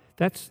 Now,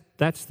 that's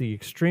the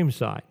extreme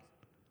side.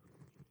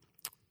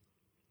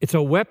 It's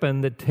a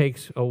weapon that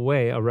takes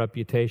away a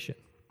reputation,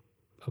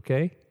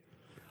 okay?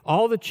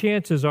 All the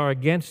chances are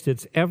against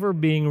its ever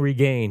being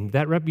regained.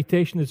 That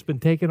reputation that's been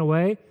taken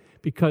away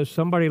because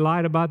somebody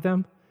lied about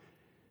them,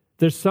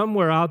 there's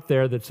somewhere out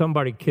there that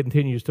somebody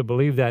continues to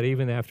believe that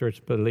even after it's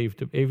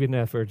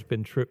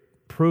been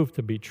proved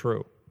to be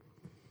true.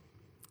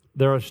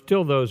 There are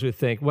still those who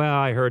think, well,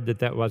 I heard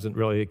that wasn't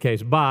really the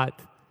case,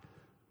 but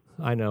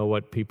I know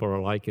what people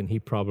are like, and he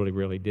probably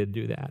really did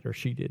do that, or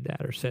she did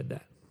that, or said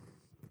that.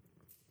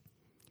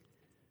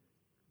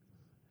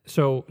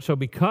 So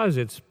because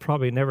it's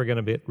probably never going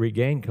to be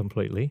regained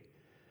completely,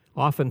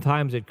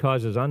 oftentimes it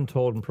causes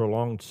untold and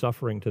prolonged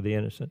suffering to the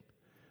innocent,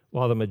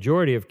 while the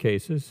majority of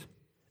cases,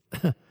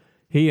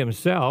 he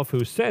himself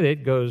who said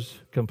it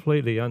goes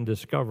completely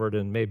undiscovered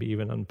and maybe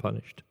even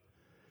unpunished.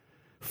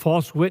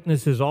 False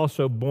witness is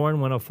also born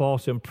when a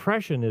false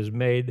impression is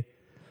made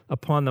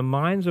upon the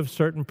minds of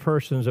certain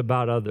persons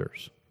about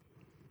others.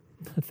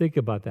 Think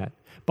about that.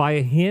 By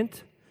a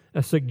hint,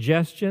 a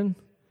suggestion,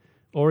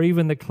 or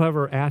even the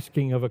clever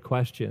asking of a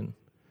question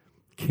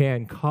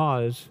can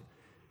cause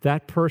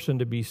that person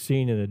to be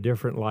seen in a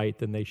different light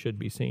than they should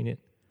be seen in.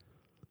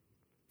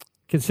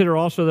 Consider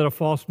also that a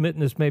false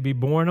witness may be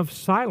born of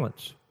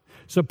silence.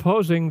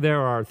 Supposing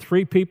there are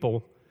 3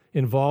 people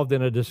involved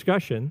in a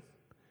discussion,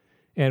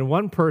 and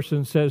one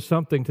person says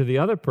something to the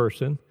other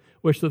person,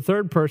 which the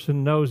third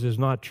person knows is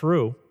not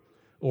true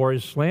or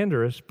is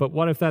slanderous, but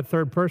what if that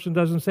third person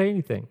doesn't say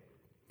anything?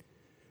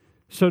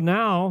 So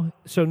now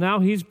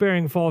he's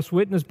bearing false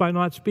witness by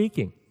not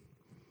speaking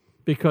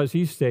because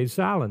he stays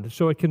silent.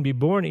 So it can be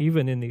born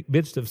even in the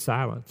midst of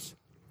silence.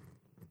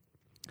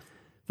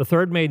 The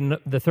third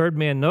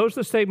man knows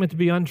the statement to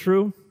be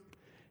untrue.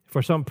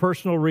 For some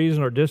personal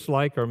reason or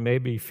dislike or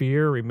maybe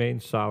fear,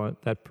 remains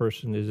silent. That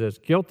person is as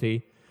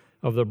guilty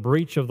of the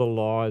breach of the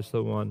law as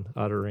the one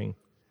uttering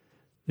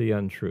the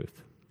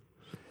untruth.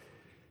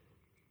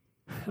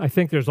 I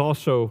think there's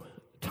also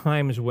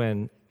times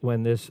when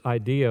this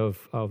idea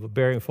of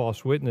bearing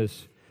false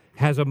witness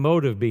has a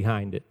motive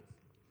behind it.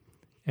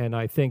 And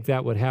I think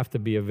that would have to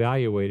be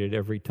evaluated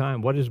every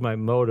time. What is my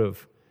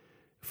motive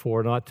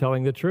for not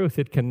telling the truth?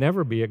 It can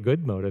never be a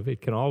good motive.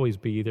 It can always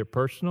be either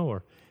personal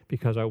or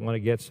because I want to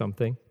get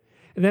something.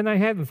 And then I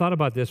hadn't thought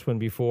about this one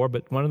before,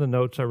 but one of the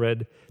notes I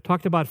read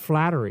talked about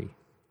flattery.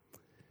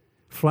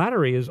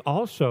 Flattery is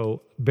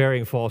also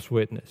bearing false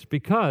witness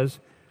because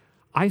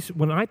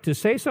to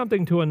say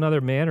something to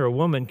another man or a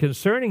woman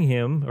concerning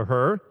him or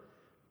her,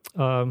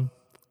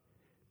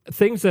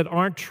 things that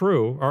aren't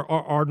true or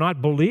are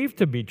not believed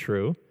to be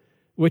true,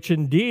 which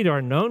indeed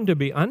are known to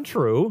be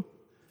untrue,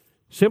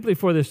 simply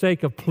for the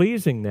sake of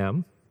pleasing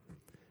them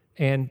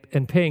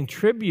and paying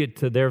tribute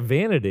to their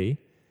vanity,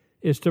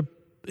 is to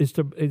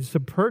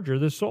perjure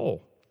the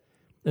soul.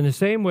 In the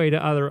same way,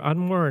 to utter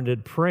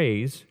unwarranted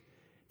praise,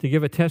 to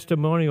give a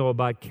testimonial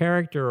about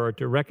character, or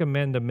to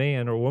recommend a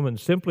man or woman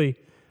simply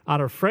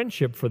out of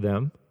friendship for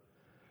them,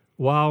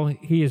 while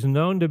he is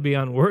known to be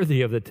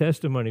unworthy of the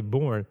testimony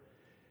borne,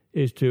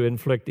 is to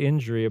inflict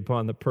injury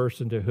upon the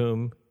person to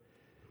whom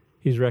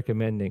he's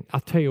recommending.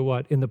 I'll tell you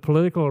what, in the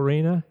political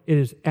arena, it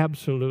is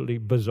absolutely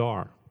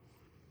bizarre.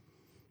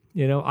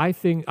 You know, I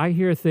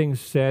hear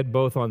things said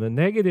both on the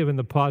negative and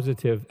the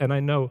positive, and I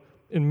know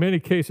in many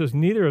cases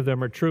neither of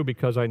them are true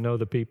because I know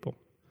the people.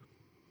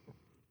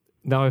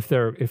 Now, if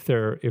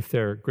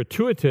they're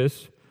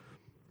gratuitous,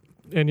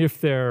 and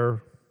if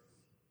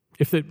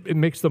it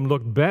makes them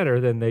look better,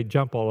 then they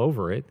jump all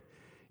over it.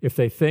 If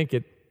they think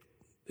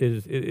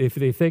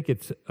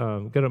it's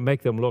going to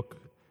make them look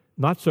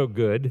not so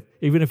good,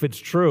 even if it's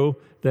true,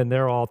 then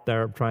they're out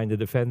there trying to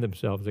defend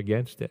themselves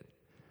against it.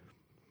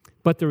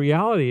 But the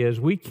reality is,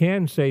 we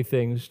can say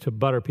things to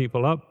butter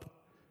people up.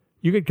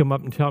 You could come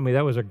up and tell me,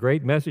 that was a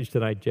great message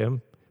tonight,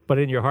 Jim, but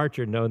in your heart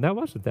you're knowing that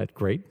wasn't that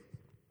great.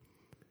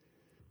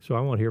 So I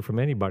won't hear from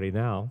anybody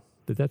now,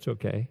 but that's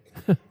okay.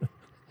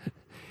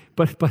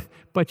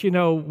 But you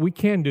know, we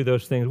can do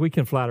those things. We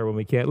can flatter when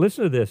we can't.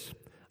 Listen to this.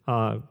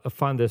 I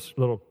found this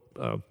little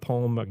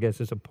poem. I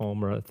guess it's a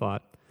poem or a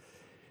thought.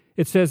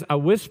 It says, "A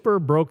whisper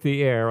broke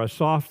the air, a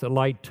soft,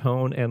 light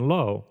tone and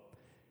low,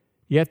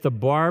 yet the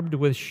barbed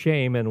with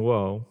shame and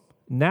woe.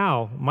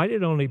 Now might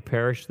it only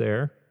perish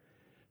there,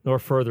 nor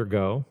further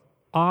go.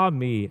 Ah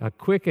me, a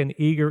quick and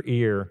eager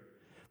ear,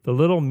 the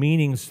little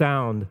meaning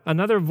sound.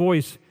 Another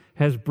voice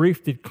has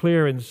briefed it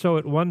clear, and so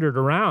it wandered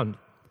around,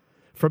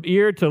 from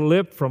ear to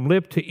lip, from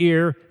lip to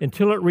ear,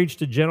 until it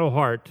reached a gentle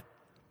heart,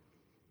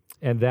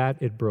 and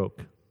that it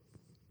broke."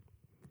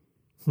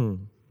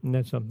 Isn't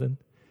that something?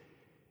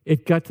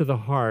 It got to the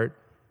heart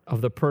of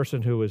the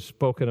person who was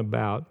spoken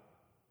about,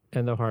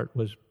 and the heart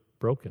was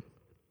broken.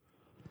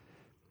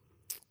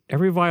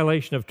 Every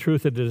violation of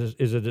truth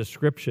is a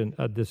description,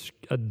 a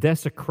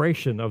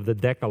desecration of the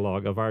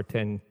Decalogue of our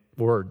 10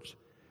 words.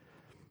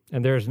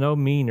 And there is no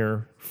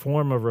meaner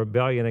form of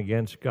rebellion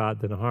against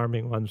God than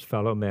harming one's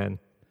fellow men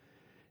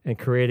and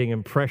creating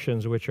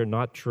impressions which are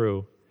not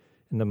true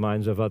in the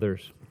minds of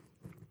others.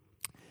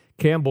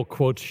 Campbell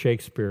quotes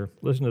Shakespeare.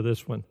 Listen to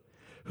this one.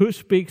 "Who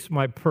speaks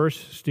my purse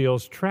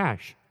steals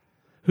trash."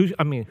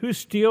 Who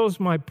steals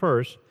my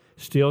purse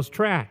steals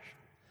trash.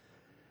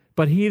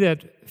 "But he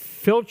that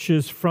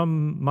filches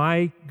from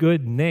my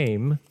good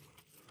name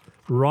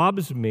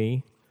robs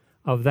me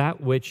of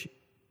that which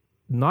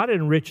not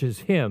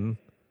enriches him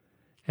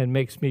and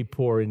makes me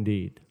poor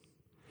indeed."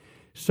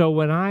 So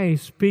when I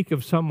speak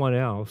of someone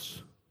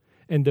else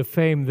and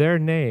defame their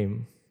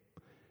name,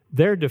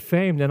 they're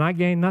defamed and I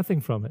gain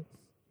nothing from it.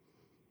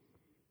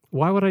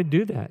 Why would I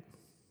do that?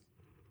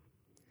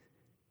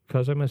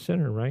 Because I'm a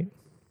sinner, right?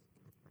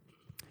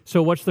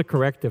 So what's the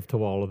corrective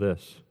to all of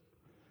this?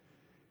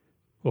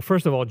 Well,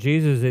 first of all,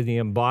 Jesus is the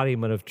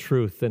embodiment of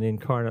truth and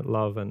incarnate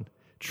love, and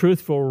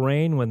truth will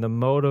reign when the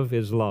motive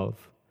is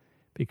love,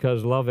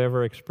 because love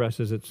ever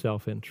expresses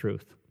itself in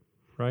truth,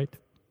 right?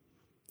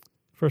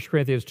 1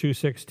 Corinthians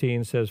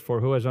 2:16 says, "For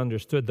who has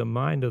understood the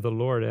mind of the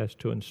Lord as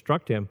to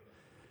instruct him?"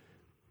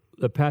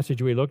 The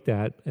passage we looked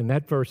at, and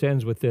that verse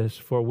ends with this,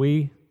 "For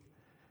we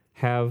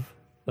have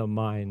the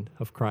mind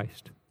of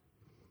Christ."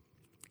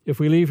 If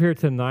we leave here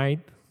tonight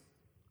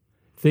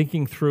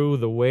thinking through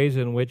the ways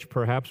in which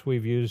perhaps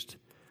we've used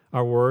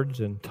our words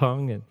and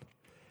tongue and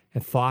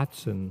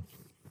thoughts and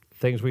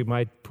things we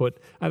might put,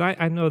 and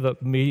I know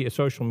the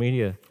social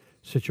media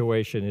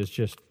situation is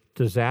just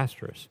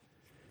disastrous,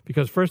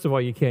 because first of all,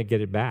 you can't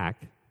get it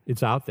back.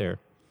 It's out there.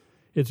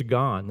 It's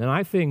gone. And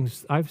I've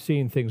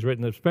seen things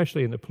written,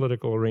 especially in the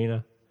political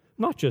arena,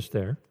 not just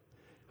there.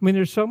 I mean,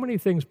 there's so many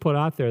things put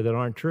out there that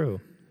aren't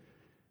true,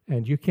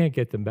 and you can't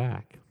get them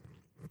back.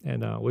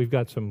 And we've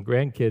got some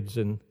grandkids,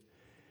 and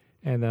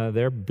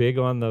they're big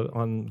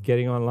on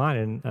getting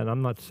online. And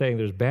I'm not saying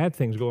there's bad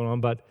things going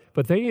on, but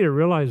they need to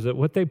realize that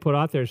what they put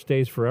out there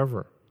stays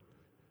forever,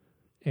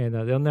 and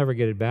they'll never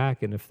get it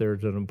back. And if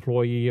there's an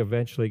employee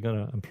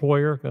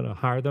employer going to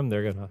hire them,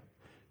 they're going to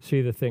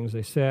see the things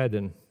they said,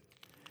 and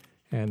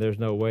there's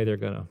no way they're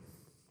going to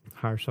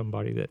hire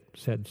somebody that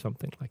said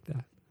something like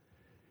that.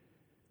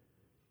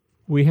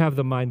 We have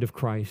the mind of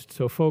Christ.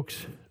 So,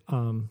 folks,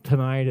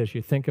 tonight, as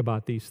you think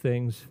about these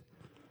things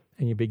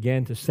and you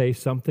begin to say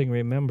something,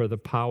 remember the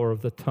power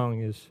of the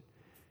tongue is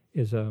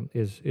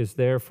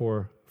there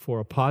for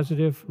a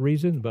positive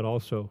reason, but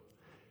also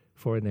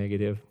for a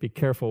negative. Be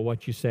careful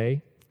what you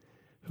say,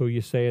 who you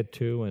say it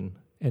to,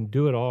 and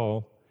do it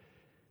all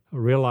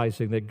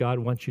realizing that God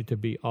wants you to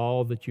be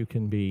all that you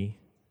can be,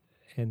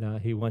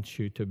 and He wants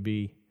you to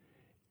be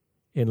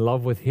in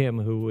love with Him,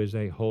 who is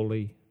a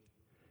holy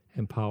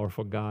and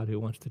powerful God who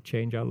wants to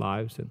change our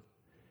lives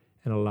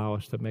and allow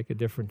us to make a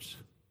difference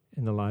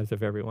in the lives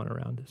of everyone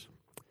around us.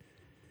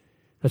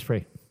 Let's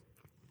pray.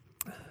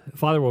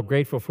 Father, we're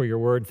grateful for your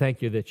word.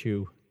 Thank you that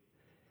you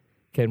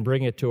can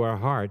bring it to our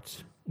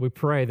hearts. We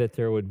pray that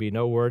there would be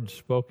no words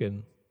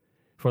spoken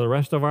for the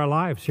rest of our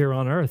lives here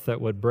on earth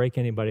that would break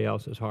anybody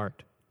else's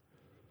heart.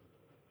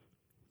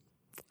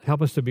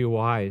 Help us to be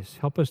wise.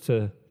 Help us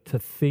to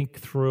think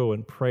through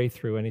and pray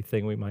through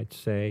anything we might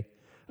say,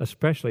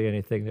 especially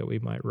anything that we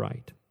might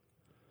write.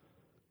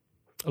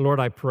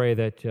 Lord, I pray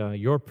that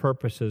your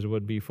purposes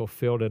would be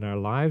fulfilled in our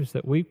lives,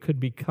 that we could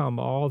become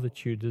all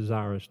that you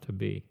desire us to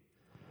be.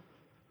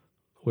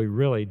 We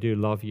really do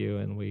love you,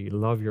 and we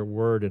love your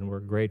word, and we're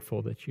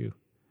grateful that you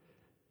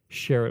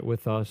share it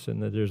with us, and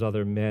that there's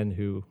other men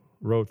who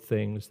wrote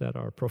things that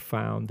are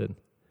profound and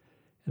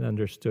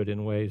understood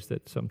in ways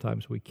that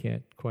sometimes we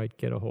can't quite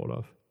get a hold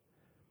of.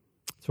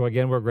 So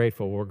again, we're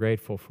grateful. We're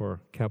grateful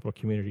for Capital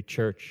Community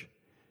Church.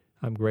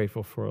 I'm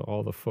grateful for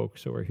all the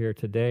folks who are here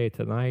today,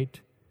 tonight.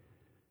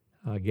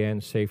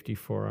 Again, safety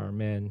for our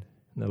men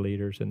and the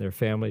leaders and their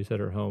families that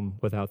are home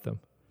without them.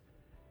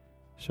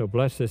 So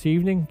bless this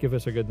evening. Give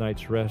us a good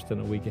night's rest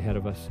and a week ahead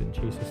of us. In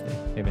Jesus'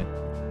 name, amen.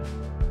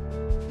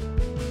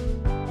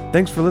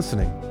 Thanks for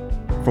listening.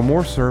 For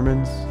more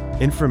sermons,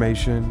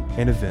 information,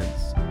 and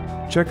events,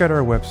 check out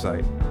our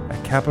website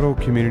at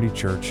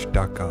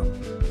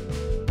capitalcommunitychurch.com.